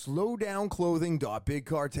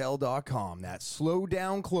 Slowdownclothing.bigcartel.com. That's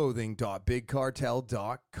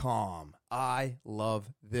slowdownclothing.bigcartel.com. I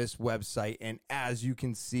love this website, and as you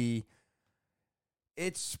can see,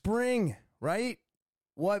 it's spring, right?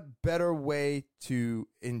 What better way to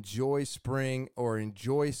enjoy spring or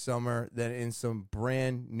enjoy summer than in some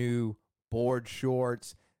brand new board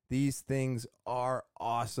shorts? These things are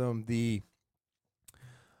awesome. The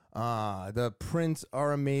prints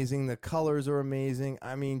are amazing. The colors are amazing.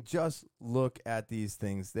 I mean, just look at these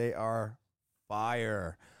things. They are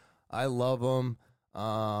fire. I love them.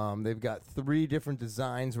 They've got 3 different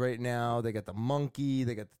designs right now. They got the monkey,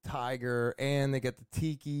 they got the tiger, and they got the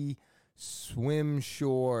tiki swim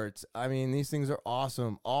shorts. I mean, these things are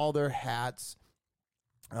awesome. All their hats,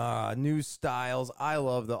 new styles. I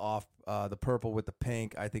love the purple with the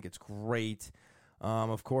pink. I think it's great.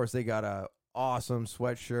 Of course, they got a awesome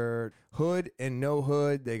sweatshirt, hood and no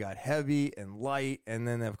hood. They got heavy and light, and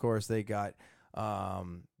then of course they got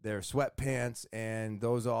their sweatpants, and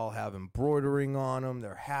those all have embroidering on them.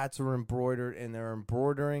 Their hats are embroidered, and their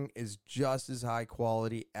embroidering is just as high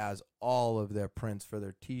quality as all of their prints for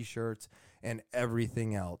their t-shirts and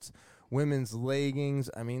everything else. Women's leggings.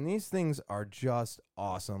 I mean, these things are just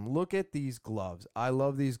awesome. Look at these gloves. I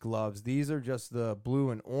love these gloves. These are just the blue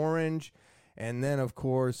and orange. And then, of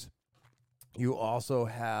course, you also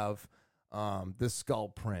have the skull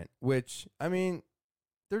print, which, I mean,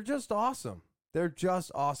 they're just awesome. They're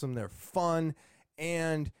just awesome. They're fun,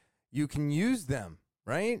 and you can use them,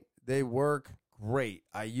 right? They work great.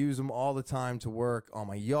 I use them all the time to work on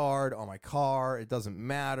my yard, on my car. It doesn't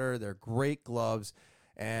matter. They're great gloves,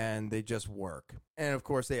 and they just work. And, of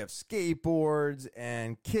course, they have skateboards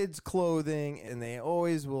and kids' clothing, and they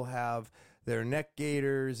always will have their neck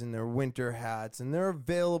gaiters and their winter hats, and they're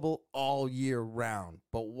available all year round.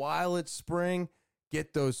 But while it's spring,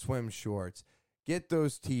 get those swim shorts, get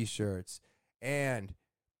those t-shirts, and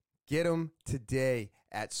get them today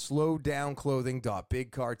at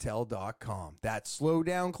slowdownclothing.bigcartel.com. That's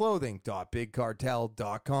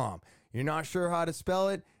slowdownclothing.bigcartel.com. You're not sure how to spell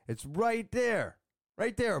it? It's right there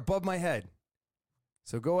above my head.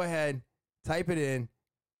 So go ahead, type it in,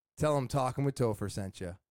 tell them Talking with Topher sent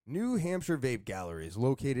you. New Hampshire Vape Gallery is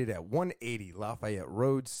located at 180 Lafayette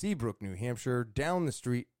Road, Seabrook, New Hampshire, down the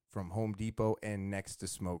street from Home Depot and next to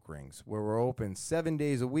Smoke Rings, where we're open 7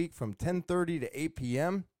 days a week from 10:30 to 8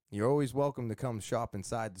 p.m. You're always welcome to come shop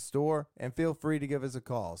inside the store, and feel free to give us a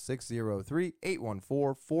call,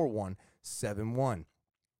 603-814-4171.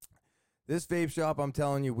 This vape shop, I'm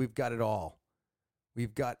telling you, we've got it all.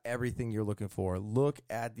 We've got everything you're looking for. Look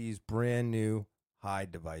at these brand new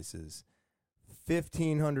Hyde devices.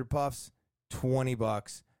 1,500 puffs,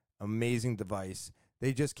 $20. Amazing device.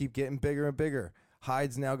 They just keep getting bigger and bigger.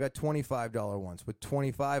 Hyde's now got $25 ones with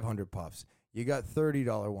 2,500 puffs. You got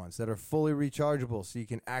 $30 ones that are fully rechargeable, so you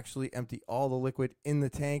can actually empty all the liquid in the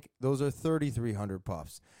tank. Those are 3,300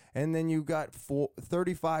 puffs. And then you got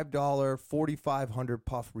 $35, 4,500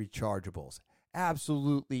 puff rechargeables.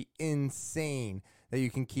 Absolutely insane that you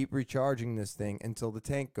can keep recharging this thing until the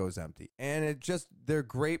tank goes empty. And they're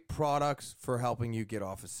great products for helping you get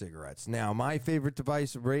off of cigarettes. Now, my favorite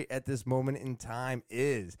device right at this moment in time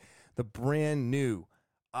is the brand new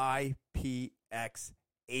IPX80.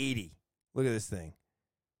 Look at this thing.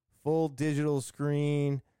 Full digital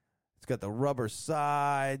screen. It's got the rubber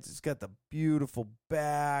sides. It's got the beautiful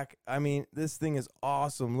back. I mean, this thing is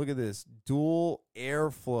awesome. Look at this. Dual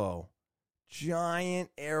airflow. Giant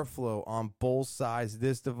airflow on both sides.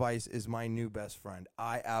 This device is my new best friend.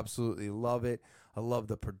 I absolutely love it. I love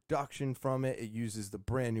the production from it. It uses the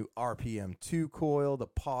brand new RPM2 coil. The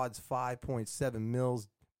pod's 5.7 mils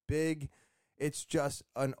big. It's just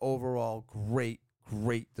an overall great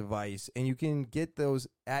device. And you can get those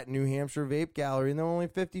at New Hampshire Vape Gallery, and they're only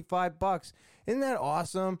 $55. Isn't that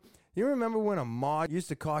awesome? You remember when a mod used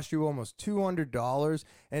to cost you almost $200,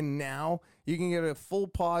 and now you can get a full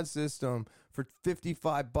pod system for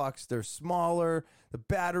 $55. They're smaller, the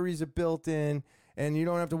batteries are built in, and you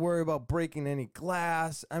don't have to worry about breaking any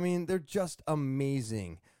glass. I mean, they're just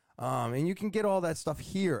amazing. And you can get all that stuff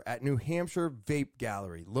here at New Hampshire Vape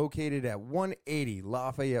Gallery, located at 180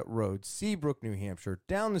 Lafayette Road, Seabrook, New Hampshire,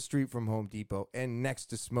 down the street from Home Depot and next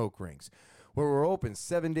to Smoke Rings, where we're open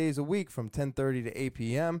 7 days a week from 10:30 to 8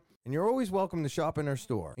 p.m. And you're always welcome to shop in our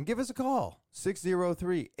store. And give us a call,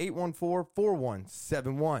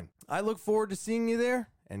 603-814-4171. I look forward to seeing you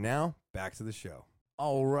there. And now, back to the show.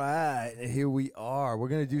 All right, here we are. We're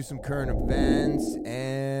going to do some current events,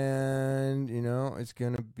 and, you know, it's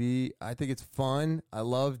going to be, I think it's fun. I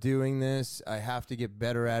love doing this. I have to get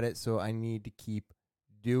better at it, so I need to keep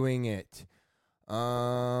doing it.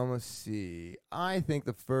 Let's see. I think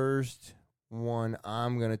the first one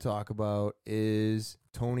I'm going to talk about is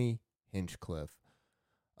Tony Hinchcliffe.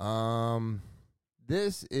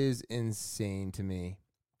 This is insane to me.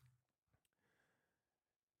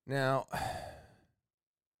 Now,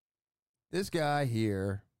 this guy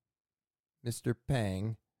here, Mr.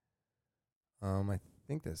 Peng, I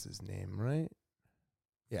think that's his name, right?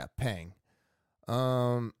 Yeah, Peng.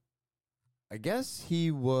 I guess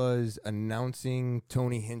he was announcing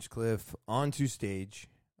Tony Hinchcliffe onto stage,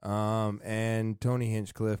 and Tony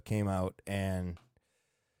Hinchcliffe came out and,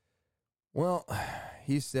 well,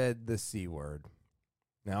 he said the C word.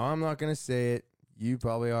 Now, I'm not going to say it. You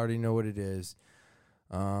probably already know what it is.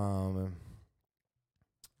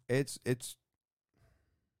 It's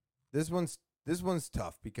this one's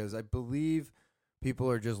tough because I believe people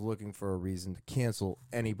are just looking for a reason to cancel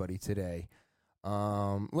anybody today.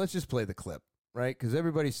 Let's just play the clip, right? Because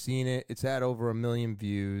everybody's seen it. It's had over 1 million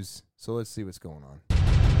views. So let's see what's going on.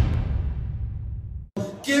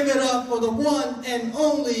 Give it up for the one and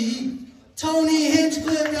only Tony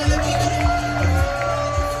Hinchcliffe.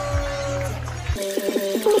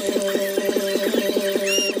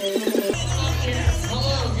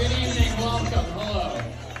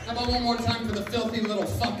 One more time for the filthy little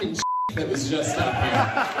fucking that was just up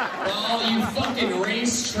here. While all you fucking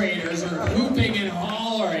race traders are hooping and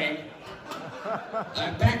hollering,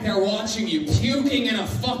 I'm back there watching you puking in a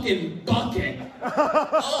fucking bucket.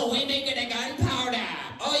 Oh, we making a gunpowder.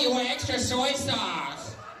 Oh, you want extra soy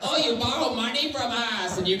sauce. Oh, you borrow money from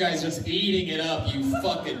us. And you guys just eating it up, you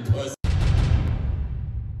fucking pussy.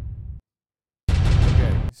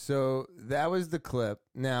 So that was the clip.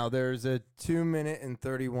 Now, there's a 2-minute and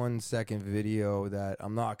 31-second video that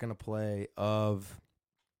I'm not going to play of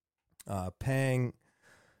Peng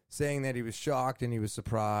saying that he was shocked and he was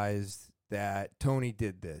surprised that Tony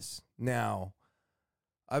did this. Now,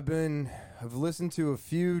 I've listened to a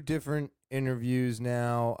few different interviews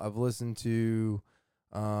now. I've listened to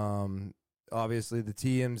obviously the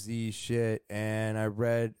TMZ shit, and I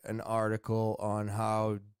read an article on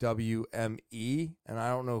how WME, and I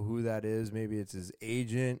don't know who that is, maybe it's his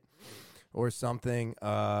agent or something,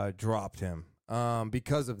 dropped him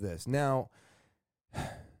because of this. Now,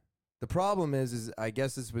 the problem is I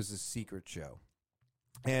guess this was a secret show.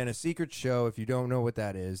 And a secret show, if you don't know what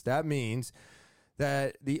that is, that means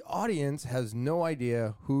that the audience has no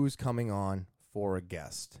idea who's coming on for a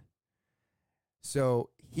guest. So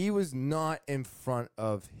he was not in front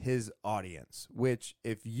of his audience, which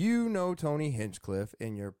if you know Tony Hinchcliffe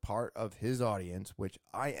and you're part of his audience, which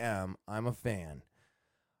I am, I'm a fan.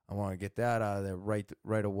 I want to get that out of there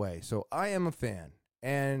right away. So I am a fan.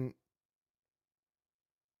 And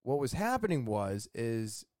what was happening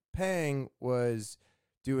is Peng was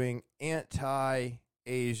doing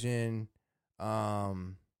anti-Asian,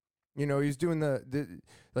 he's doing the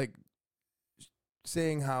like,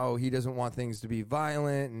 saying how he doesn't want things to be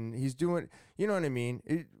violent, and he's doing, you know what I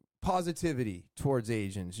mean? Positivity towards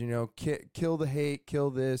Asians, kill the hate,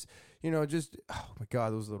 kill this, just, oh my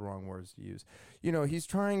God, those are the wrong words to use. He's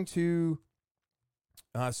trying to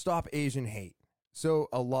stop Asian hate. So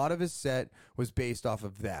a lot of his set was based off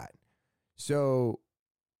of that. So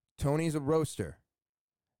Tony's a roaster.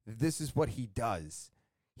 This is what he does.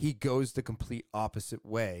 He goes the complete opposite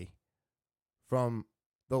way from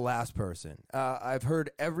the last person. I've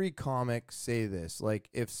heard every comic say this. Like,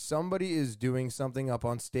 if somebody is doing something up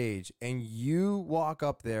on stage and you walk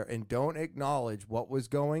up there and don't acknowledge what was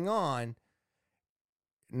going on,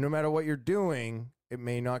 no matter what you're doing, it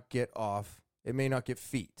may not get off. It may not get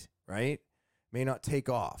feet, right? May not take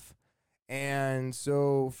off. And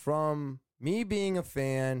so from me being a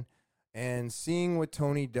fan and seeing what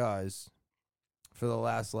Tony does for the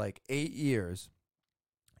last 8 years,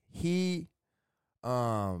 he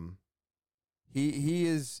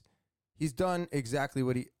he's done exactly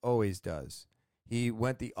what he always does. He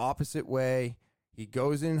went the opposite way. He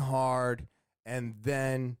goes in hard, and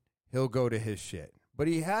then he'll go to his shit. But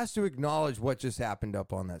he has to acknowledge what just happened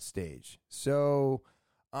up on that stage. So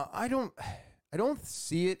I don't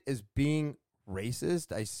see it as being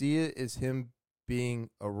racist. I see it as him being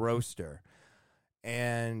a roaster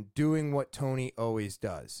and doing what Tony always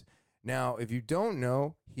does. Now, if you don't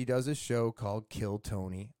know, he does a show called Kill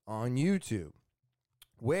Tony on YouTube,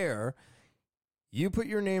 where you put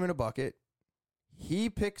your name in a bucket, he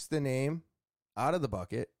picks the name out of the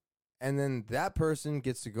bucket, and then that person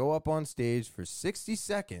gets to go up on stage for 60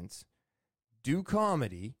 seconds, do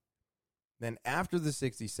comedy. Then after the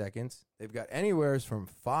 60 seconds, they've got anywhere from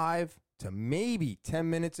 5 to maybe 10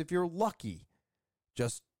 minutes if you're lucky,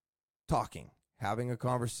 just talking, having a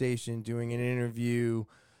conversation, doing an interview.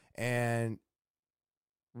 And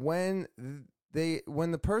when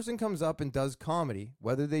the person comes up and does comedy,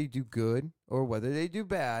 whether they do good or whether they do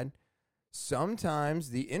bad, sometimes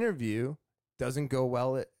the interview doesn't go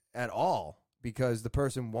well at all because the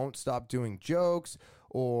person won't stop doing jokes,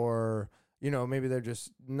 or, you know, maybe they're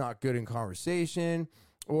just not good in conversation,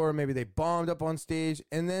 or maybe they bombed up on stage.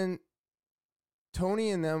 And then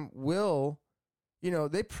Tony and them will, you know,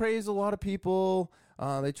 they praise a lot of people.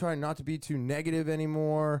 They try not to be too negative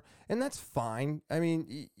anymore, and that's fine. I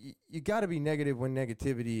mean, you got to be negative when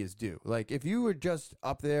negativity is due. Like, if you were just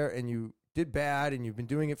up there and you did bad and you've been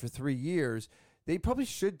doing it for 3 years, they probably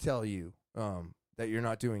should tell you that you're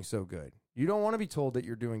not doing so good. You don't want to be told that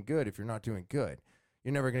you're doing good if you're not doing good.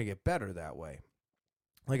 You're never going to get better that way.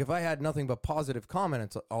 Like, if I had nothing but positive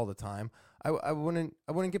comments all the time, I wouldn't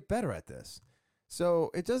get better at this. So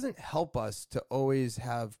it doesn't help us to always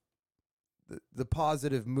have the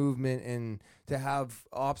positive movement and to have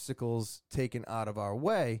obstacles taken out of our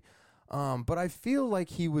way. But I feel like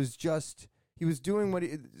he was doing what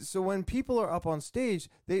so when people are up on stage,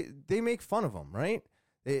 they make fun of him, right?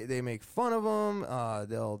 They make fun of him.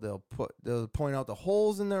 They'll point out the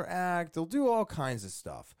holes in their act. They'll do all kinds of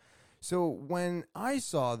stuff. So when I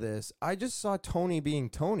saw this, I just saw Tony being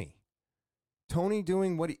Tony. Tony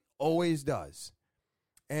doing what he always does.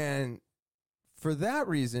 And for that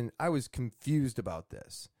reason, I was confused about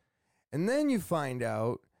this. And then you find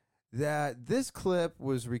out that this clip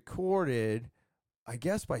was recorded, I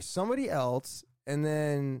guess, by somebody else, and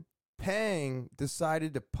then Pang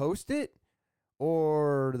decided to post it,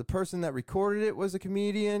 or the person that recorded it was a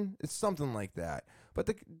comedian. It's something like that. But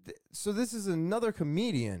so this is another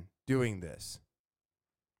comedian doing this.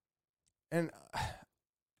 And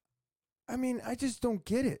I mean, I just don't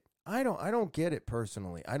get it. I don't get it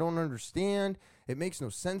personally. I don't understand. It makes no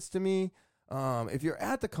sense to me. If you're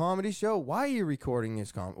at the comedy show, why are you recording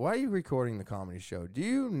why are you recording the comedy show? Do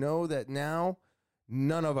you know that now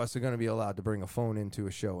none of us are going to be allowed to bring a phone into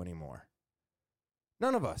a show anymore?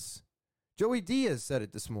 None of us. Joey Diaz said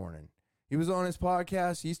it this morning. He was on his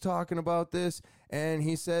podcast. He's talking about this, and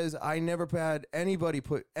he says, I never had anybody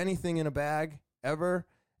put anything in a bag ever.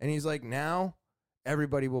 And he's like, now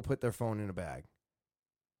everybody will put their phone in a bag,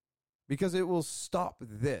 because it will stop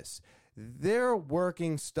this. They're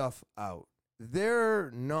working stuff out.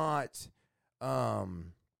 They're not,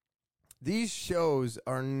 these shows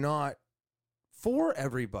are not for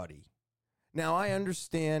everybody. Now, I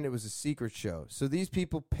understand it was a secret show, so these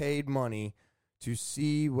people paid money to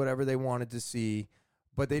see whatever they wanted to see,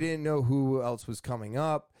 but they didn't know who else was coming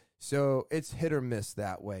up, so it's hit or miss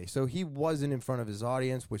that way. So he wasn't in front of his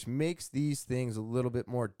audience, which makes these things a little bit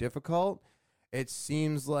more difficult. It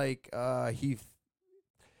seems like to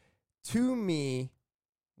me,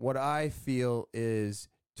 what I feel is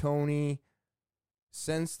Tony,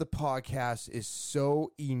 since the podcast is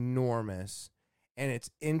so enormous and it's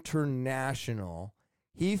international,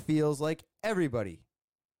 he feels like everybody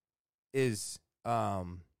is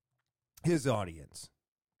his audience.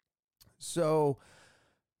 So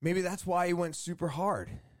maybe that's why he went super hard,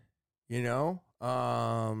 you know?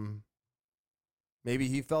 Maybe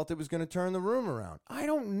he felt it was going to turn the room around. I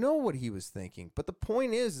don't know what he was thinking. But the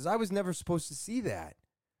point is I was never supposed to see that.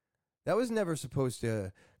 That was never supposed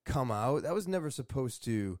to come out. That was never supposed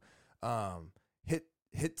to hit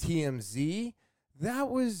TMZ. That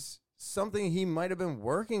was something he might have been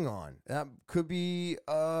working on. That could be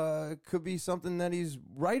something that he's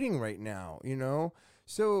writing right now, you know?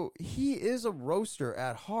 So he is a roaster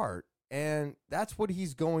at heart, and that's what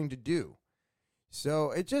he's going to do.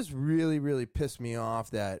 So it just really, really pissed me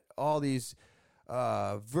off that all these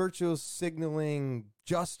virtual signaling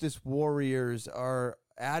justice warriors are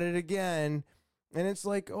at it again. And it's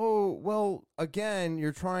like, oh, well, again,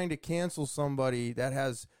 you're trying to cancel somebody that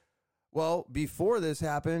has Well, before this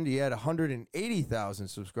happened, he had 180,000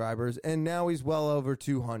 subscribers, and now he's well over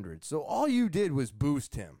 200. So all you did was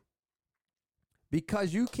boost him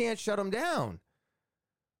because you can't shut him down,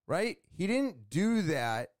 right? He didn't do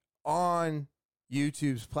that on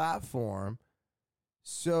YouTube's platform.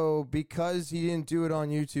 So because he didn't do it on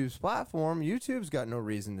YouTube's platform, YouTube's got no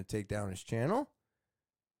reason to take down his channel.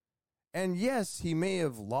 And yes, he may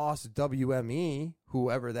have lost WME,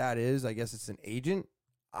 whoever that is. I guess it's an agent.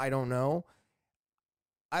 I don't know.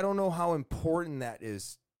 I don't know how important that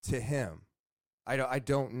is to him. I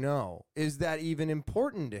don't know. Is that even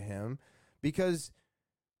important to him? Because,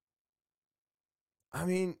 I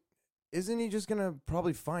mean, isn't he just going to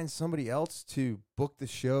probably find somebody else to book the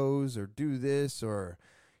shows or do this? Or,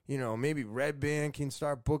 you know, maybe Red Band can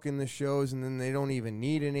start booking the shows and then they don't even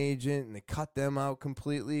need an agent and they cut them out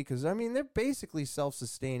completely. Because, I mean, they're basically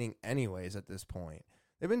self-sustaining anyways at this point.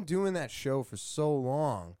 They've been doing that show for so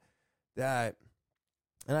long that,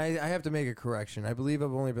 and I have to make a correction. I believe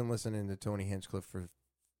I've only been listening to Tony Hinchcliffe for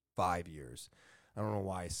 5 years. I don't know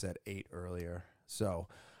why I said 8 earlier. So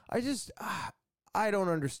I don't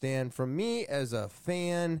understand. From me as a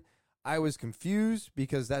fan, I was confused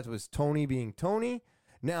because that was Tony being Tony.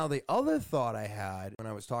 Now, the other thought I had when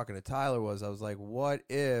I was talking to Tyler was, I was like, what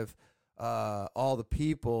if all the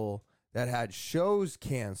people that had shows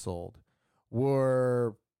canceled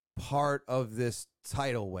were part of this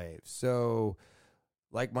tidal wave? So,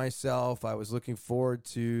 like myself, I was looking forward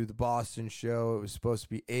to the Boston show. It was supposed to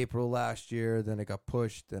be April last year. Then it got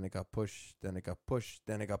pushed. Then it got pushed. Then it got pushed.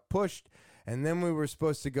 Then it got pushed. And then we were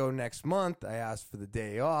supposed to go next month. I asked for the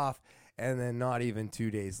day off. And then not even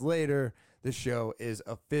 2 days later, the show is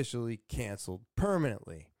officially canceled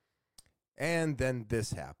permanently. And then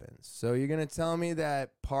this happens. So you're going to tell me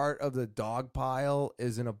that part of the dog pile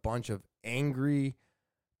isn't a bunch of angry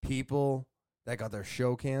people that got their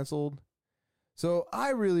show canceled? So I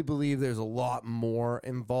really believe there's a lot more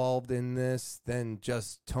involved in this than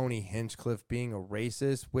just Tony Hinchcliffe being a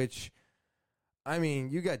racist, which, I mean,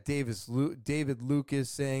 you got David Lucas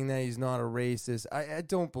saying that he's not a racist. I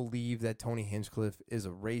don't believe that Tony Hinchcliffe is a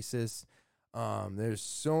racist. There's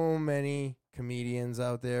so many comedians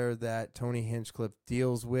out there that Tony Hinchcliffe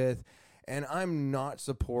deals with, and I'm not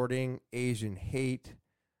supporting Asian hate.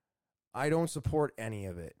 I don't support any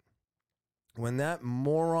of it. When that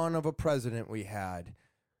moron of a president we had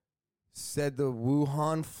said the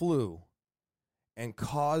Wuhan flu and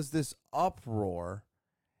caused this uproar,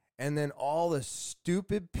 and then all the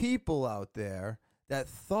stupid people out there that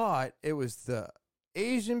thought it was the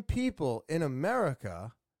Asian people in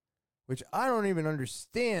America, which I don't even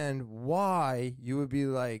understand why you would be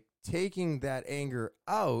like taking that anger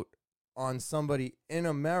out on somebody in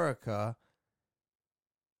America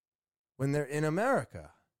when they're in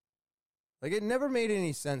America. Like, it never made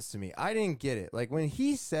any sense to me. I didn't get it. Like, when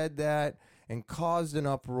he said that and caused an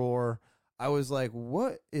uproar, I was like,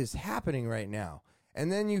 what is happening right now?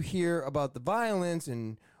 And then you hear about the violence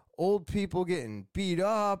and old people getting beat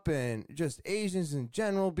up and just Asians in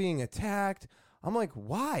general being attacked. I'm like,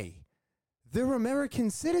 why? They're American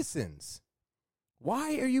citizens.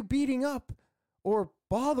 Why are you beating up or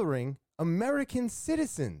bothering American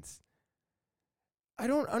citizens? I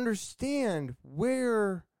don't understand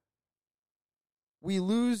where we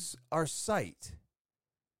lose our sight.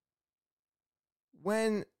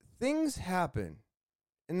 When things happen,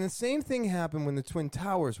 and the same thing happened when the Twin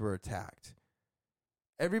Towers were attacked.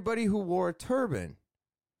 Everybody who wore a turban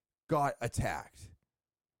got attacked.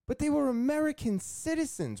 But they were American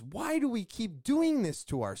citizens. Why do we keep doing this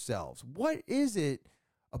to ourselves? What is it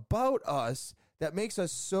about us that makes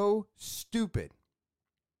us so stupid?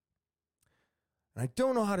 And I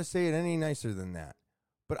don't know how to say it any nicer than that,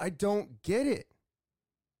 but I don't get it.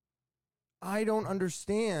 I don't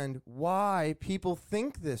understand why people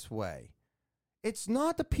think this way. It's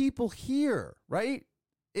not the people here, right?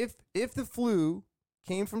 If the flu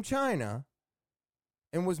came from China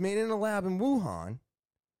and was made in a lab in Wuhan,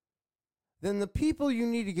 then the people you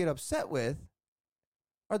need to get upset with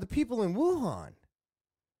are the people in Wuhan,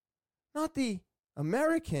 not the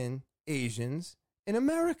American Asians in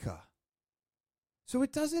America. So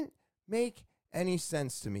it doesn't make any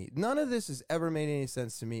sense to me. None of this has ever made any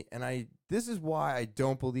sense to me, and this is why I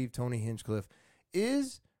don't believe Tony Hinchcliffe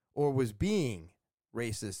is or was being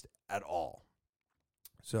racist at all.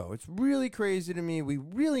 So it's really crazy to me. We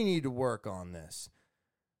really need to work on this.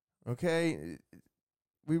 Okay?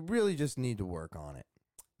 We really just need to work on it.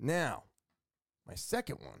 Now, my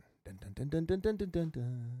second one. Dun, dun, dun, dun, dun, dun, dun, dun,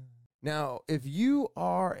 dun. Now, if you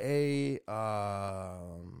are a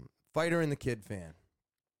Fighter and the Kid fan,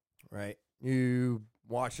 right? You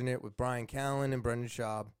watching it with Brian Callen and Brendan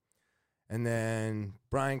Schaub, And then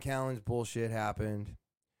Brian Callen's bullshit happened.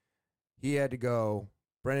 He had to go.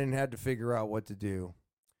 Brendan had to figure out what to do.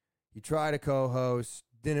 He tried a co-host,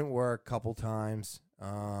 didn't work a couple times.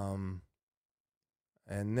 And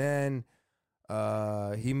then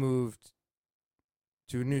he moved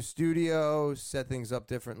to a new studio, set things up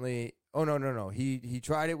differently. Oh, no. He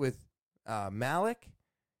tried it with Malik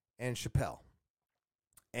and Chappelle.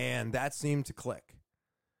 And that seemed to click.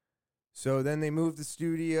 So then they moved the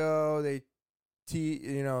studio. They,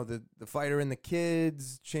 the Fighter and the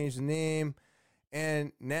Kids changed the name.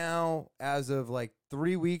 And now, as of like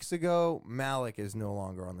 3 weeks ago, Malik is no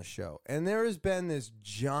longer on the show. And there has been this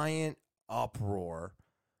giant uproar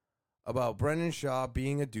about Brendan Schaub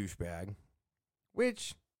being a douchebag,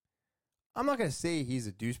 which I'm not going to say he's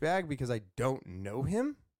a douchebag because I don't know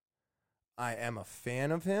him. I am a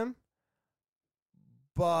fan of him.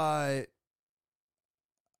 But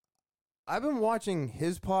I've been watching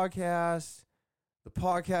his podcast, the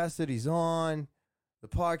podcast that he's on, the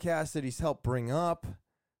podcast that he's helped bring up,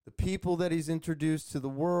 the people that he's introduced to the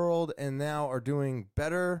world and now are doing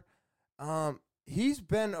better. He's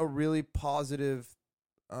been a really positive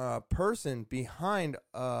person behind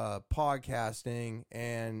podcasting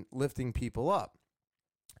and lifting people up.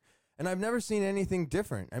 And I've never seen anything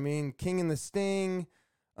different. I mean, King and the Sting,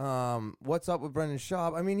 What's Up with Brendan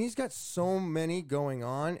Schaub. I mean, he's got so many going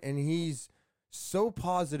on, and he's so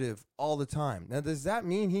positive all the time. Now, does that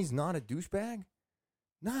mean he's not a douchebag?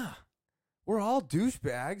 Nah, we're all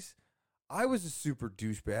douchebags. I was a super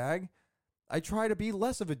douchebag. I try to be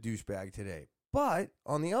less of a douchebag today. But,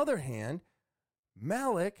 on the other hand,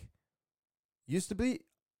 Malik used to be,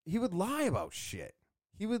 he would lie about shit.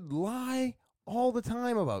 He would lie all the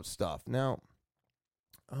time about stuff. Now,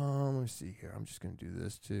 let me see here. I'm just going to do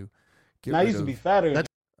this to get I used to be fatter.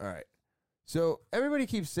 All right. So everybody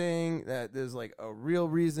keeps saying that there's like a real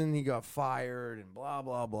reason he got fired and blah,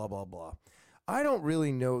 blah, blah, blah, blah. I don't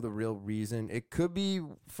really know the real reason. It could be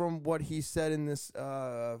from what he said in this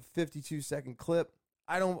 52-second clip.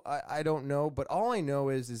 I don't know, but all I know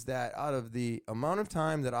is that out of the amount of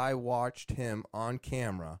time that I watched him on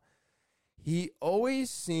camera, he always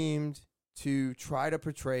seemed to try to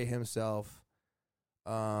portray himself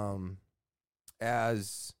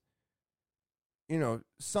as,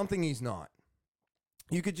 something he's not.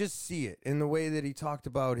 You could just see it in the way that he talked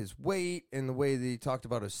about his weight, in the way that he talked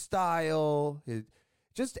about his style,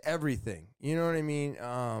 just everything. You know what I mean?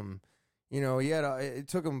 It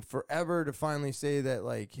took him forever to finally say that,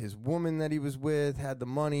 like, his woman that he was with had the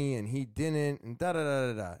money and he didn't, and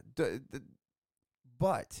da-da-da-da-da.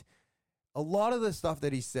 But a lot of the stuff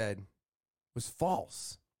that he said was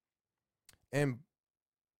false. And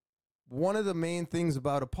one of the main things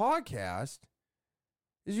about a podcast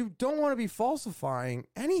is you don't want to be falsifying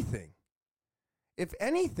anything. If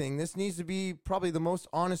anything, this needs to be probably the most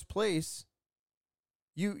honest place.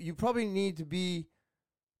 You probably need to be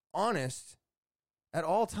honest at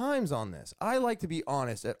all times on this. I like to be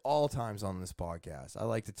honest at all times on this podcast. I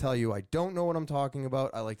like to tell you I don't know what I'm talking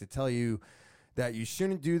about. I like to tell you that you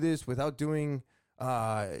shouldn't do this without doing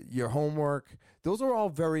your homework. Those are all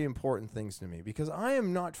very important things to me because I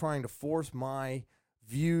am not trying to force my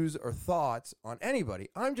views or thoughts on anybody.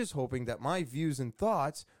 I'm just hoping that my views and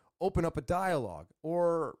thoughts open up a dialogue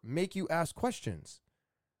or make you ask questions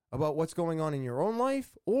about what's going on in your own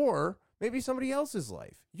life or maybe somebody else's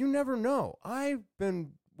life. You never know. I've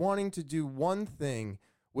been wanting to do one thing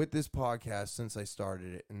with this podcast since I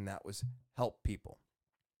started it, and that was help people.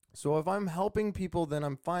 So if I'm helping people, then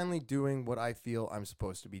I'm finally doing what I feel I'm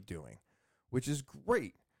supposed to be doing, which is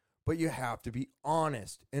great. But you have to be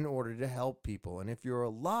honest in order to help people. And if you're a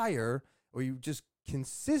liar or you just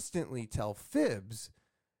consistently tell fibs,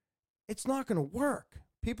 it's not going to work.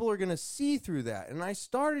 People are going to see through that. And I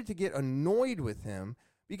started to get annoyed with him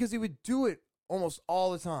because he would do it almost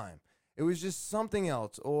all the time. It was just something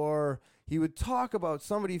else. Or he would talk about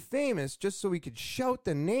somebody famous just so he could shout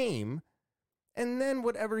the name. And then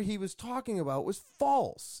whatever he was talking about was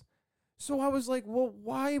false. So I was like, well,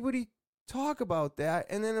 why would he talk about that?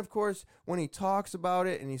 And then, of course, when he talks about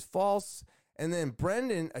it and he's false, and then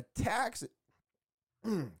Brendan attacks it.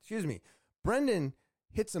 Brendan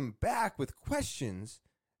hits him back with questions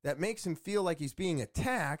that makes him feel like he's being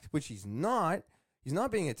attacked, which he's not. He's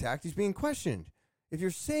not being attacked. He's being questioned. If you're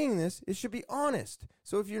saying this, it should be honest.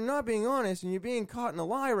 So if you're not being honest and you're being caught in a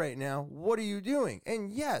lie right now, what are you doing?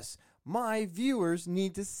 And yes, my viewers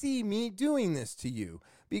need to see me doing this to you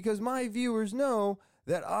because my viewers know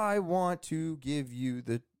that I want to give you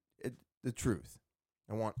the truth.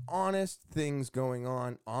 I want honest things going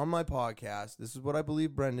on my podcast. This is what I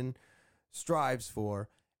believe Brendan strives for.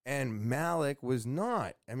 And Malik was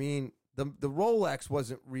not. I mean, The Rolex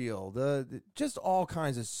wasn't real. Just all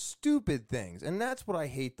kinds of stupid things. And that's what I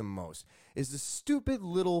hate the most, is the stupid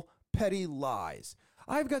little petty lies.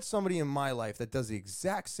 I've got somebody in my life that does the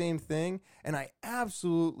exact same thing, and I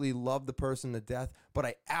absolutely love the person to death, but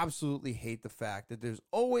I absolutely hate the fact that there's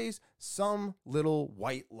always some little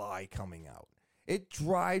white lie coming out. It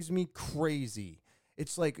drives me crazy.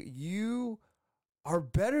 It's like, you are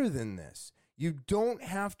better than this. You don't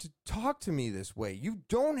have to talk to me this way. You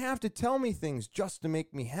don't have to tell me things just to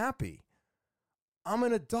make me happy. I'm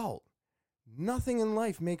an adult. Nothing in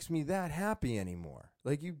life makes me that happy anymore.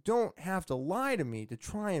 Like, you don't have to lie to me to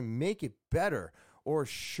try and make it better or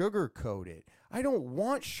sugarcoat it. I don't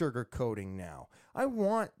want sugarcoating now. I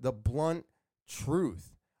want the blunt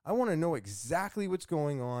truth. I want to know exactly what's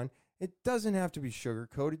going on. It doesn't have to be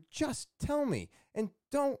sugarcoated. Just tell me, and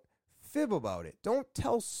don't fib about it. Don't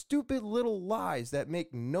tell stupid little lies that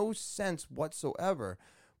make no sense whatsoever.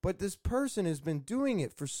 But this person has been doing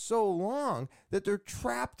it for so long that they're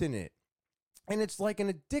trapped in it. And it's like an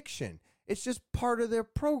addiction. It's just part of their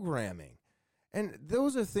programming. And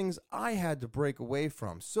those are things I had to break away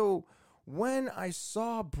from. So when I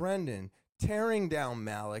saw Brendan tearing down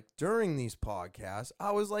Malik during these podcasts,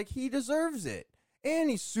 I was like, he deserves it. And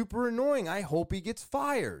he's super annoying. I hope he gets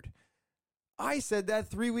fired. I said that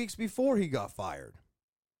 3 weeks before he got fired.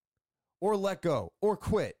 Or let go. Or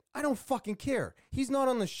quit. I don't fucking care. He's not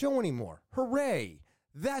on the show anymore. Hooray.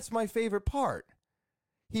 That's my favorite part.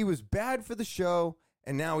 He was bad for the show,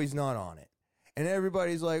 and now he's not on it. And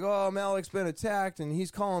everybody's like, oh, Malik's been attacked, and he's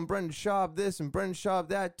calling Brendan Schaub this and Brendan Schaub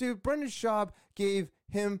that. Dude, Brendan Schaub gave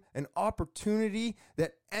him an opportunity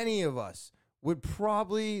that any of us would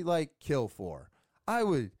probably, kill for. I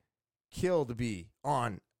would kill to be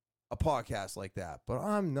on a podcast like that, but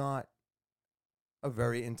I'm not a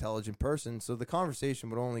very intelligent person, so the conversation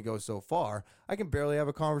would only go so far. I can barely have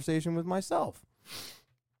a conversation with myself.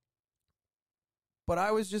 But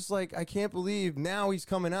I was just like, I can't believe now he's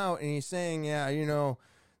coming out and he's saying, yeah,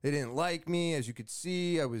 they didn't like me. As you could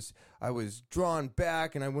see, I was drawn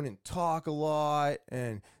back and I wouldn't talk a lot.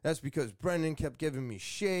 And that's because Brendan kept giving me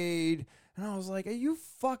shade. And I was like, are you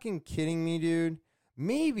fucking kidding me, dude?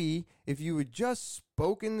 Maybe if you had just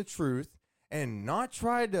spoken the truth and not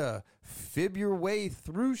tried to fib your way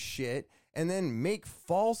through shit and then make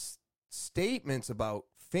false statements about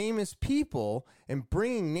famous people and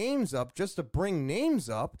bringing names up just to bring names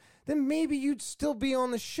up, then maybe you'd still be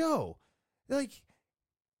on the show. Like,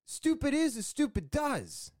 stupid is as stupid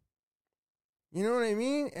does. You know what I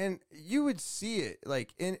mean? And you would see it.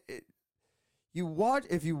 If you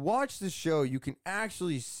watch the show, you can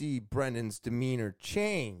actually see Brendan's demeanor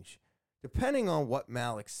change depending on what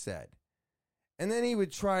Malik said. And then he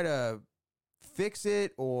would try to fix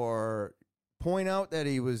it or point out that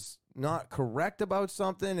he was not correct about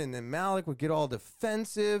something, and then Malik would get all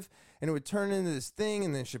defensive, and it would turn into this thing,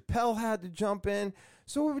 and then Chappelle had to jump in.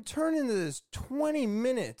 So it would turn into this 20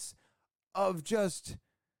 minutes of just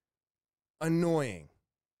annoying,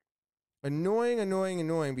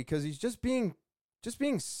 because he's just being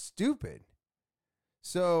stupid.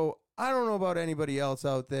 So I don't know about anybody else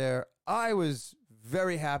out there. I was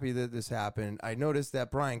very happy that this happened. I noticed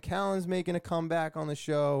that Brian Callen's making a comeback on the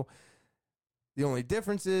show. The only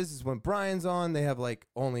difference is when Brian's on, they have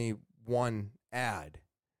only one ad,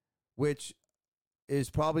 which is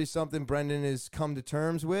probably something Brendan has come to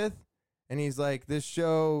terms with. And he's like, this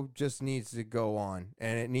show just needs to go on,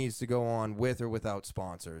 and it needs to go on with or without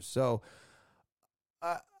sponsors. So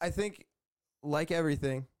I think, like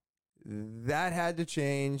everything, that had to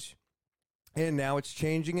change, and now it's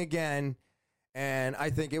changing again. And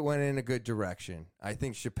I think it went in a good direction. I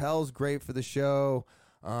think Chappelle's great for the show.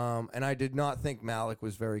 And I did not think Malik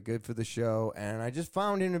was very good for the show, and I just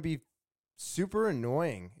found him to be super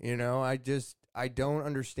annoying. I don't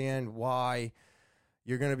understand why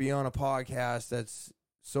you're going to be on a podcast that's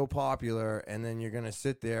so popular, and then you're going to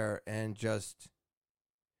sit there and just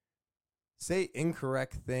say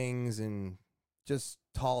incorrect things and just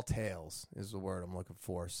tall tales is the word I'm looking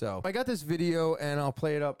for. So I got this video, and I'll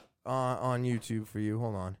play it up on YouTube for you.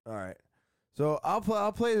 Hold on. All right. So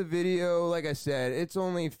I'll play the video. Like I said, it's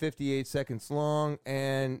only 58 seconds long,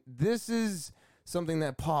 and this is something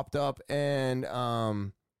that popped up, and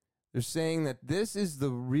they're saying that this is the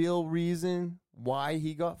real reason why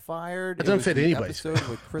he got fired. It doesn't fit anybody. Episode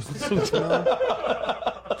with Chris Stefano.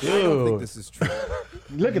 I don't think this is true.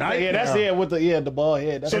 Look at that. Yeah, that's it with the bald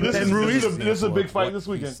head. So this is a big fight this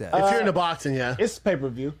weekend. If If you're into boxing, yeah. It's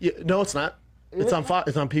pay-per-view. No, it's not. It's on Fox.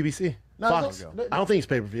 It's on PBC. No, Fox. no, I don't think it's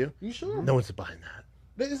pay-per-view. You sure? No one's buying that.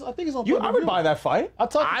 I think it's on. I would buy that fight.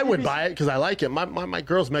 I would buy it because I like it. My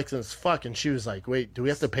girl's Mexican as fuck, and she was like, "Wait, do we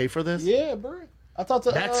have to pay for this?" Yeah, bro. I talked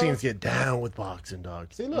to Mexicans get down with boxing,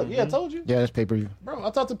 dog. See, look, yeah, I told you, Yeah, that's pay-per-view. bro.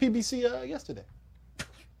 I talked to PBC yesterday.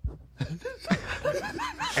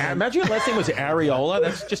 Imagine your last name was Areola.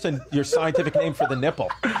 That's just your scientific name for the nipple.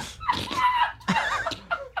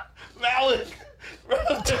 Valid.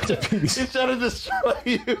 He's trying to destroy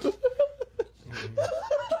you.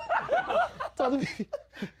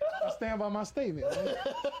 I stand by my statement.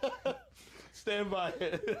 Man. Stand by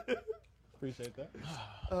it. Appreciate that.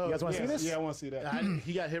 You guys want to see this? Yeah, I want to see that.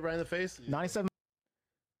 He got hit right in the face. 97.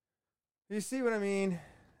 You see what I mean?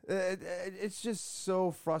 It's just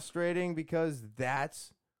so frustrating because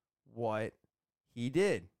that's what he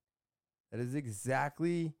did. That is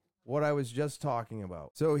exactly what I was just talking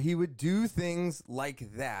about. So he would do things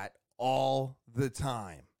like that all the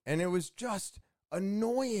time. And it was just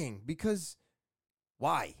annoying because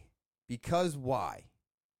why? Because why?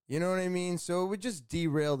 You know what I mean? So it would just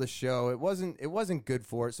derail the show. It wasn't good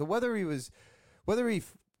for it. So whether he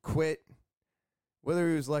quit, whether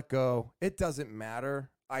he was let go, it doesn't matter.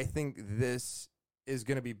 I think this is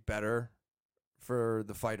going to be better for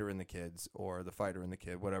the fighter and the kids, or the fighter and the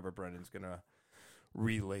kid, whatever Brendan's going to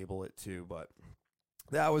relabel it to. But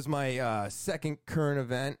that was my second current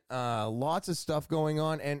event. Lots of stuff going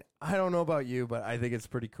on, and I don't know about you, but I think it's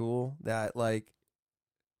pretty cool that like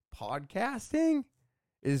podcasting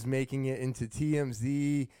is making it into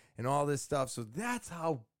TMZ and all this stuff. So that's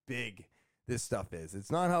how big this stuff is.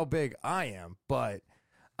 It's not how big I am, but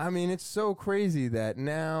I mean, it's so crazy that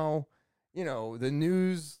now, you know, the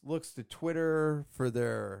news looks to Twitter for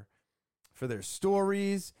their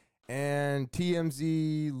stories, and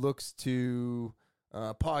TMZ looks to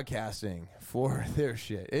podcasting for their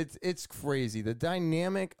shit. It's crazy. The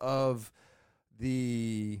dynamic of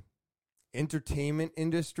the entertainment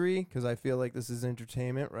industry, because I feel like this is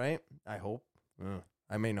entertainment, right? I hope.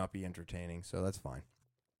 I may not be entertaining, so that's fine.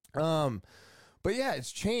 But yeah,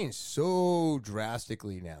 it's changed so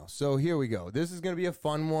drastically now. So here we go. This is going to be a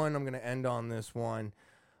fun one. I'm going to end on this one.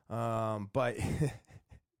 But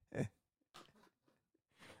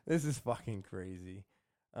this is fucking crazy.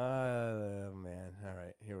 Oh, man. All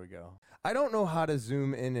right, here we go. I don't know how to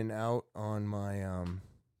zoom in and out on my... I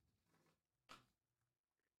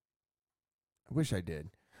wish I did.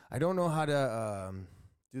 I don't know how to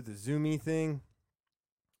do the zoomy thing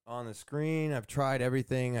on the screen. I've tried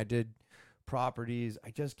everything. I did properties. I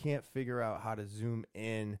just can't figure out how to zoom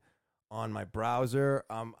in on my browser.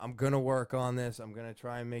 I'm going to work on this. I'm going to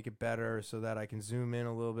try and make it better so that I can zoom in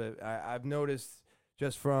a little bit. I've noticed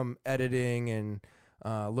just from editing and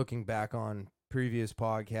looking back on previous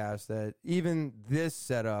podcasts that even this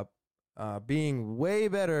setup being way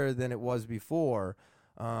better than it was before,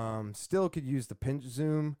 still could use the pinch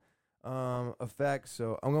zoom effect.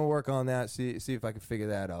 So I'm going to work on that, see if I can figure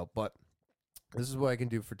that out. But this is what I can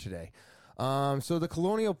do for today. So the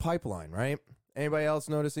Colonial Pipeline, right? Anybody else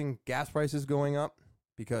noticing gas prices going up?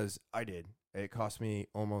 Because I did. It cost me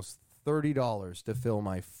almost $30 to fill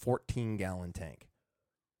my 14-gallon tank.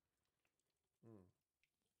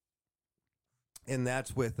 And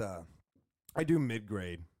that's with I do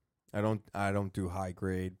mid-grade. I don't do high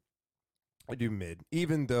grade. I do mid.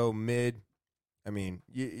 Even though mid, I mean,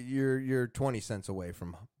 you're 20 cents away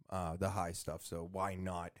from the high stuff, so why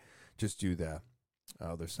not just do the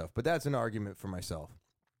other stuff? But that's an argument for myself.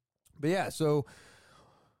 But yeah, so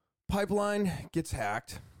pipeline gets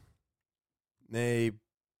hacked. They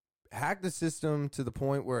hack the system to the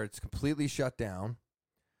point where it's completely shut down,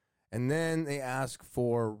 and then they ask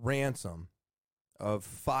for ransom of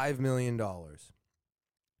 $5 million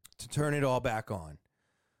to turn it all back on.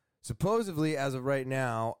 Supposedly, as of right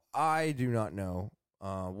now, I do not know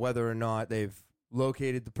whether or not they've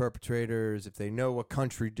located the perpetrators, if they know what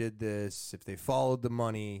country did this, if they followed the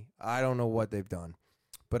money. I don't know what they've done.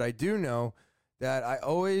 But I do know that I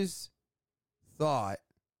always thought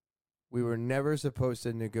we were never supposed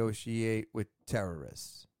to negotiate with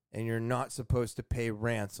terrorists, and you're not supposed to pay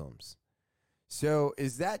ransoms. So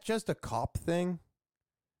is that just a cop thing?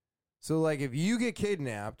 So, like, if you get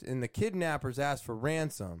kidnapped and the kidnappers ask for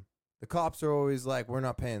ransom, the cops are always like, we're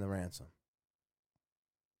not paying the ransom.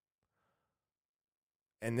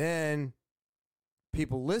 And then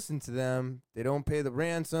people listen to them, they don't pay the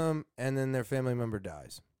ransom, and then their family member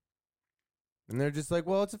dies. And they're just like,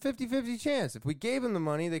 well, it's a 50-50 chance. If we gave them the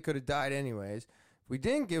money, they could have died anyways. If we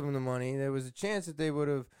didn't give them the money, there was a chance that they would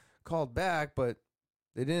have called back, but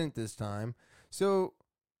they didn't this time. So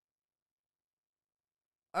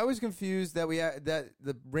I was confused that that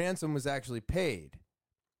the ransom was actually paid.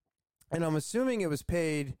 And I'm assuming it was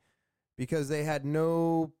paid because they had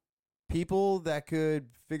no people that could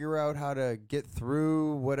figure out how to get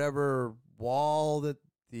through whatever wall that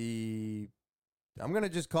I'm going to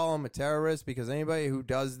just call them a terrorist, because anybody who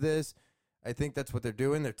does this, I think that's what they're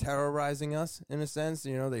doing. They're terrorizing us in a sense.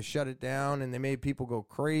 You know, they shut it down and they made people go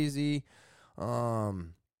crazy.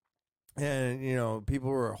 And, you know,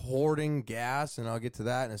 people were hoarding gas, and I'll get to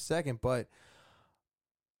that in a second. But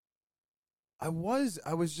I was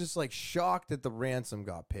just like shocked that the ransom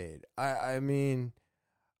got paid. I mean,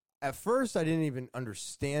 at first I didn't even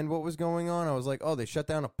understand what was going on. I was like, oh, they shut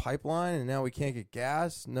down a pipeline and now we can't get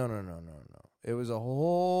gas? No. It was a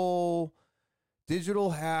whole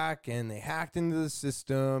digital hack, and they hacked into the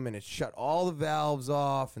system, and it shut all the valves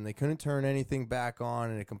off, and they couldn't turn anything back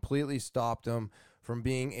on, and it completely stopped them from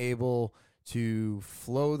being able to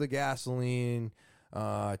flow the gasoline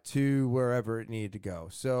to wherever it needed to go.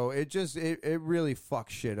 So it really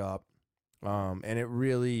fucked shit up, and it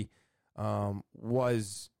really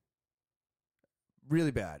was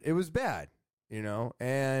really bad. It was bad, you know,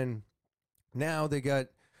 and now they got,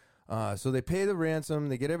 so they pay the ransom,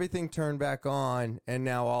 they get everything turned back on, and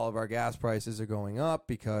now all of our gas prices are going up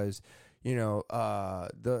because, you know,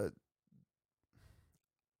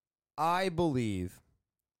 I believe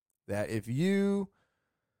that if you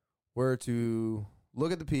were to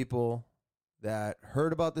look at the people that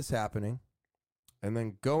heard about this happening and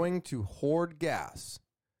then going to hoard gas,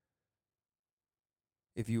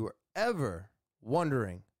 if you were ever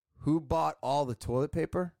wondering who bought all the toilet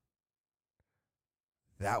paper,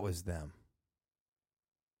 that was them,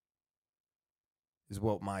 is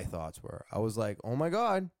what my thoughts were. I was like, oh my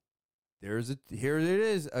God, here it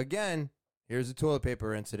is again. Here's a toilet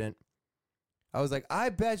paper incident. I was like, I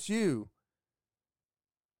bet you,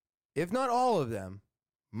 if not all of them,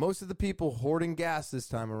 most of the people hoarding gas this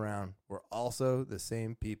time around were also the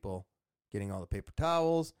same people getting all the paper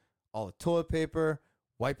towels, all the toilet paper,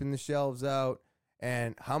 wiping the shelves out.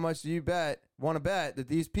 And how much do you want to bet that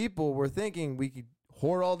these people were thinking we could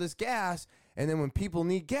hoard all this gas, and then when people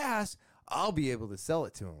need gas, I'll be able to sell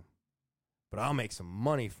it to them, but I'll make some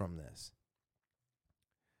money from this.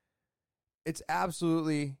 It's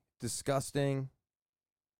absolutely disgusting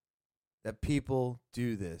that people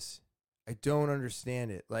do this. I don't understand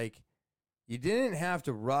it. Like, you didn't have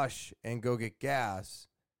to rush and go get gas,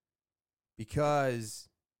 because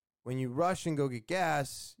when you rush and go get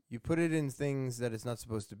gas, you put it in things that it's not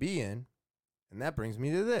supposed to be in. And that brings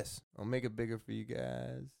me to this. I'll make it bigger for you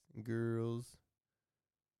guys and girls.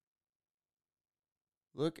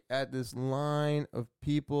 Look at this line of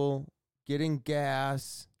people getting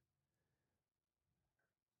gas.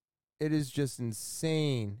 It is just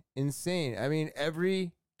insane. Insane. I mean,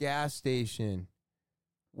 every gas station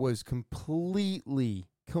was completely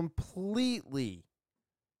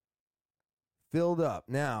filled up.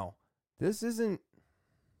 Now, this isn't...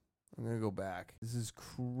 I'm going to go back. This is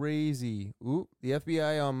crazy. Ooh, the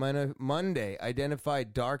FBI on Monday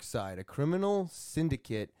identified DarkSide, a criminal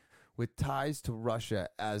syndicate with ties to Russia,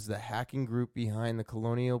 as the hacking group behind the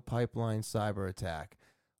Colonial Pipeline cyber attack.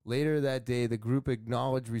 Later that day, the group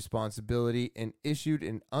acknowledged responsibility and issued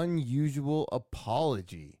an unusual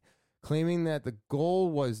apology, claiming that the goal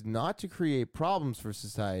was not to create problems for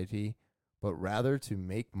society, but rather to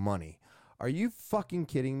make money. Are you fucking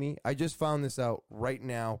kidding me? I just found this out right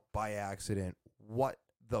now by accident. What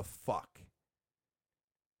the fuck?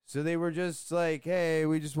 So they were just like, hey,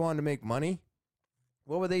 we just wanted to make money?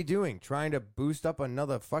 What were they doing? Trying to boost up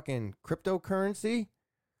another fucking cryptocurrency?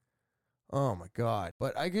 Oh my God.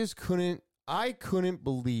 But I just couldn't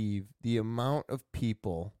believe the amount of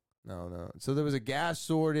people. No. So there was a gas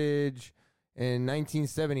shortage in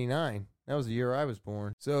 1979. That was the year I was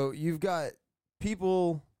born. So you've got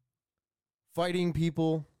people fighting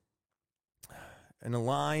people in a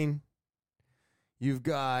line. You've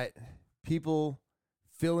got people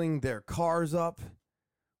filling their cars up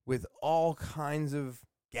with all kinds of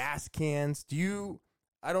gas cans.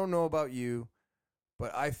 I don't know about you,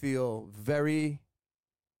 but I feel very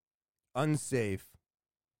unsafe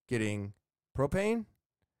getting propane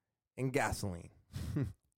and gasoline.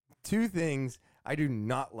 Two things I do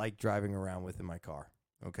not like driving around with in my car,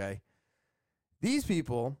 okay? These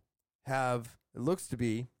people have, it looks to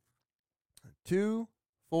be 2,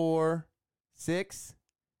 4, 6,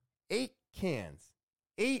 8 cans.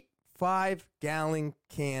 8 5-gallon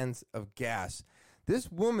cans of gas.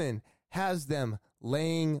 This woman has them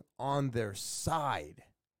laying on their side.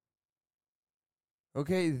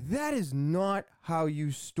 Okay, that is not how you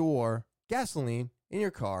store gasoline in your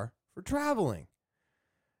car for traveling.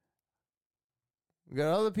 We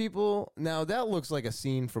got other people. Now, that looks like a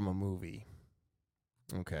scene from a movie.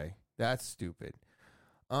 Okay. That's stupid.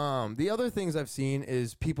 The other things I've seen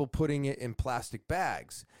is people putting it in plastic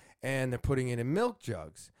bags and they're putting it in milk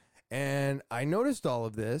jugs. And I noticed all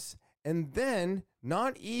of this. And then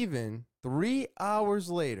not even 3 hours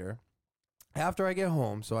later, after I get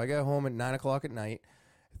home, so I get home at 9 o'clock at night.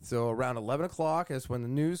 So around 11 o'clock is when the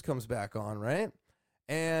news comes back on, right?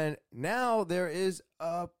 And now there is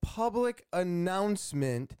a public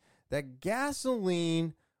announcement that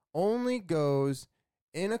gasoline only goes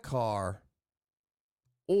in a car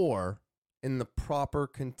or in the proper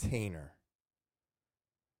container.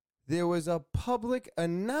 There was a public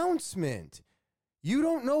announcement. You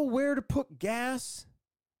don't know where to put gas.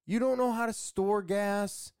 You don't know how to store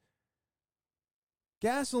gas.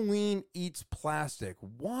 Gasoline eats plastic.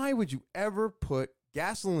 Why would you ever put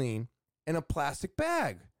gasoline in a plastic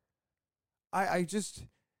bag? I just...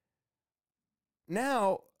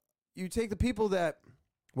 Now, you take the people that,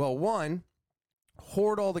 well, one,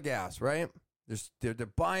 hoard all the gas, right? They're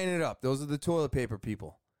buying it up. Those are the toilet paper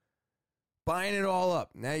people. Buying it all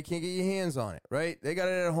up. Now you can't get your hands on it, right? They got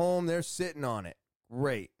it at home. They're sitting on it.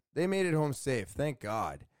 Great. They made it home safe. Thank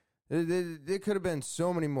God. There could have been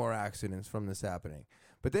so many more accidents from this happening.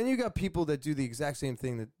 But then you got people that do the exact same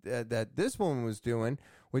thing that this woman was doing,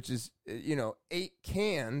 which is, 8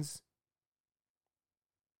 cans.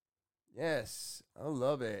 Yes, I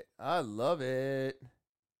love it. I love it.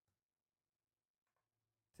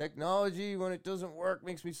 Technology, when it doesn't work,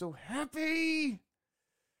 makes me so happy.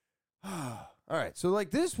 All right, so like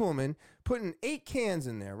this woman putting 8 cans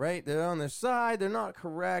in there, right? They're on their side. They're not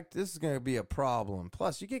correct. This is going to be a problem.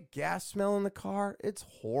 Plus, you get gas smell in the car. It's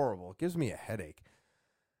horrible. It gives me a headache.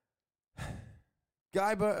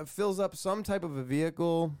 Guy fills up some type of a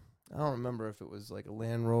vehicle. I don't remember if it was like a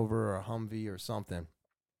Land Rover or a Humvee or something.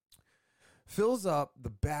 Fills up the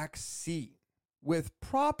back seat with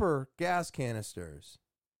proper gas canisters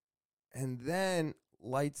and then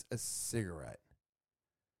lights a cigarette.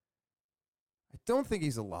 I don't think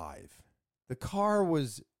he's alive. The car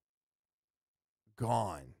was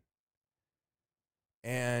gone.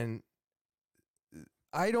 And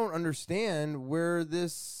I don't understand where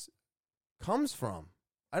this comes from.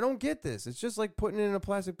 I don't get this. It's just like putting it in a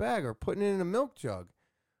plastic bag or putting it in a milk jug.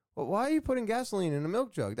 Well, why are you putting gasoline in a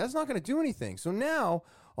milk jug? That's not going to do anything. So now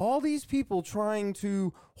all these people trying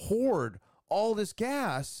to hoard all this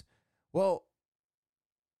gas, well,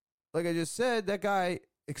 like I just said, that guy,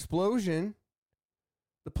 explosion,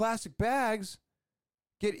 the plastic bags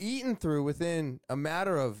get eaten through within a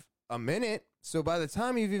matter of a minute. So by the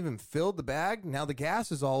time you've even filled the bag, now the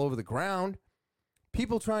gas is all over the ground.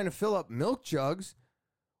 People trying to fill up milk jugs,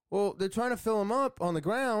 well, they're trying to fill them up on the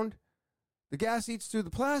ground. The gas eats through the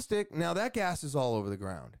plastic. Now that gas is all over the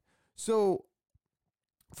ground. So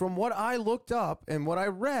from what I looked up and what I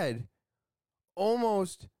read,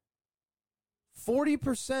 almost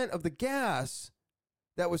 40% of the gas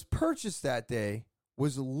that was purchased that day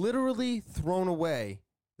was literally thrown away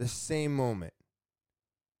the same moment.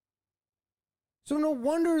 So no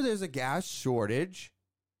wonder there's a gas shortage.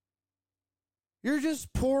 You're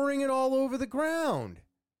just pouring it all over the ground.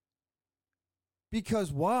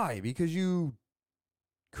 Because why? Because you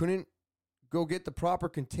couldn't go get the proper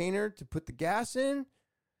container to put the gas in?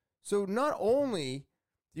 So not only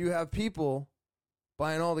do you have people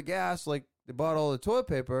buying all the gas like they bought all the toilet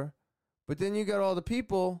paper, but then you got all the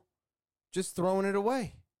people just throwing it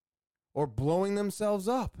away or blowing themselves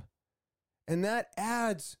up. And that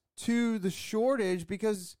adds to the shortage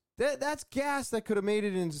because that's gas that could have made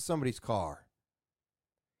it into somebody's car.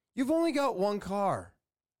 You've only got one car,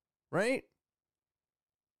 right?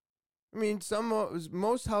 I mean,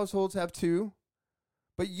 most households have two,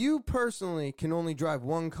 but you personally can only drive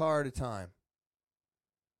one car at a time.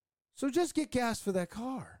 So just get gas for that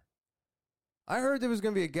car. I heard there was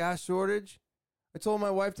going to be a gas shortage. I told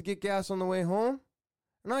my wife to get gas on the way home,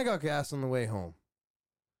 and I got gas on the way home.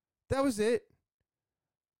 That was it.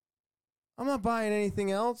 I'm not buying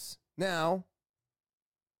anything else. Now,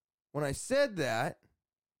 when I said that,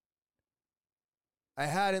 I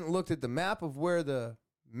hadn't looked at the map of where the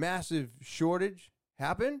massive shortage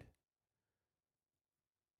happened.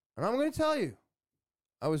 And I'm going to tell you,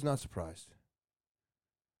 I was not surprised.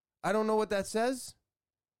 I don't know what that says.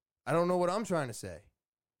 I don't know what I'm trying to say.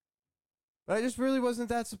 But I just really wasn't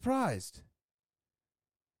that surprised.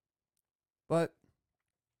 But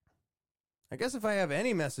I guess if I have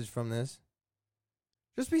any message from this,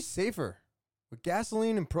 just be safer with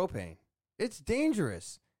gasoline and propane. It's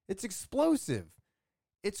dangerous. It's explosive.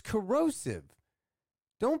 It's corrosive.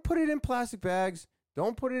 Don't put it in plastic bags.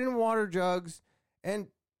 Don't put it in water jugs. And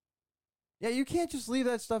yeah, you can't just leave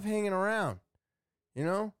that stuff hanging around, you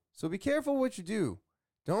know? So be careful what you do.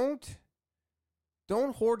 Don't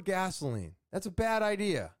Don't hoard gasoline. That's a bad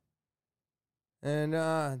idea. And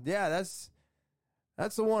yeah, that's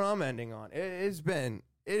the one I'm ending on. It's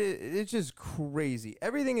just crazy.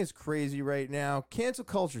 Everything is crazy right now. Cancel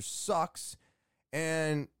culture sucks.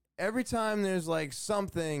 And every time there's like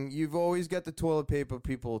something, you've always got the toilet paper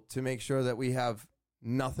people to make sure that we have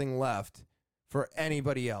nothing left for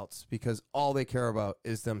anybody else because all they care about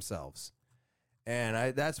is themselves.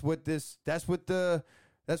 And that's what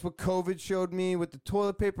COVID showed me with the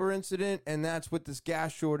toilet paper incident, and that's what this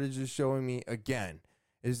gas shortage is showing me again,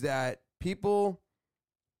 is that people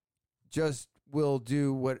just will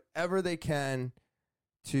do whatever they can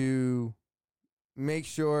to make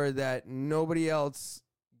sure that nobody else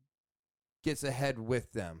gets ahead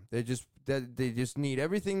with them. They just need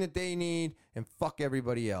everything that they need and fuck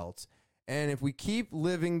everybody else. And if we keep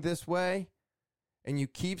living this way and you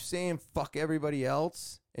keep saying fuck everybody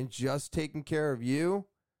else and just taking care of you,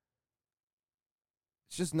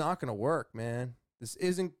 it's just not going to work, man. This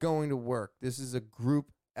isn't going to work. This is a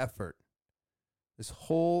group effort. This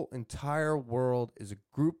whole entire world is a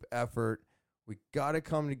group effort. We got to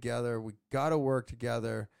come together. We got to work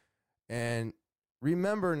together. And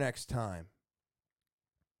remember next time,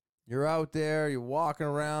 you're out there, you're walking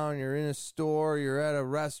around, you're in a store, you're at a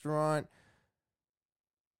restaurant.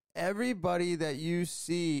 Everybody that you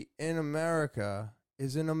see in America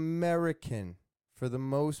is an American for the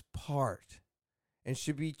most part and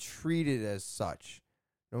should be treated as such,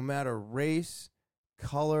 no matter race,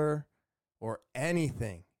 color, or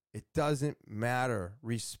anything. It doesn't matter.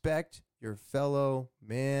 Respect your fellow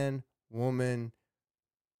man, woman,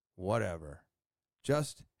 whatever.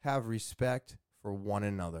 Just have respect for one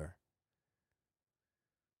another.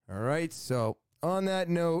 All right, so on that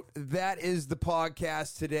note, that is the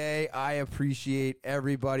podcast today. I appreciate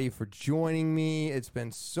everybody for joining me. It's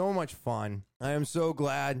been so much fun. I am so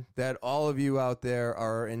glad that all of you out there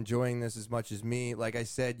are enjoying this as much as me. Like I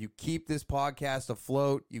said, you keep this podcast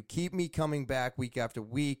afloat. You keep me coming back week after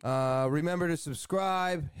week. Remember to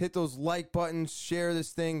subscribe, hit those like buttons, share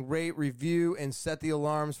this thing, rate, review, and set the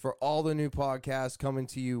alarms for all the new podcasts coming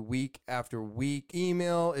to you week after week.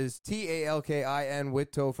 Email is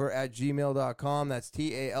talkinwithtopher@gmail.com. That's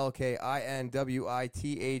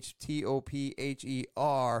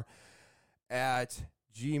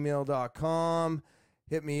talkinwithtopher@gmail.com.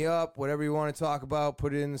 Hit me up, whatever you want to talk about,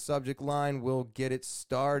 put it in the subject line. We'll get it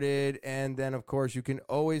started. And then, of course, you can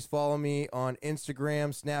always follow me on Instagram,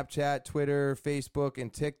 Snapchat, Twitter, Facebook,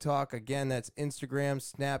 and TikTok. Again, that's Instagram,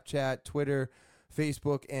 Snapchat, Twitter,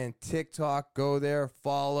 Facebook, and TikTok. Go there,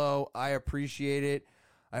 follow. I appreciate it.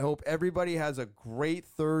 I hope everybody has a great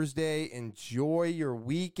Thursday. Enjoy your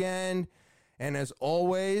weekend. And as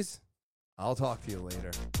always, I'll talk to you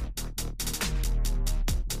later.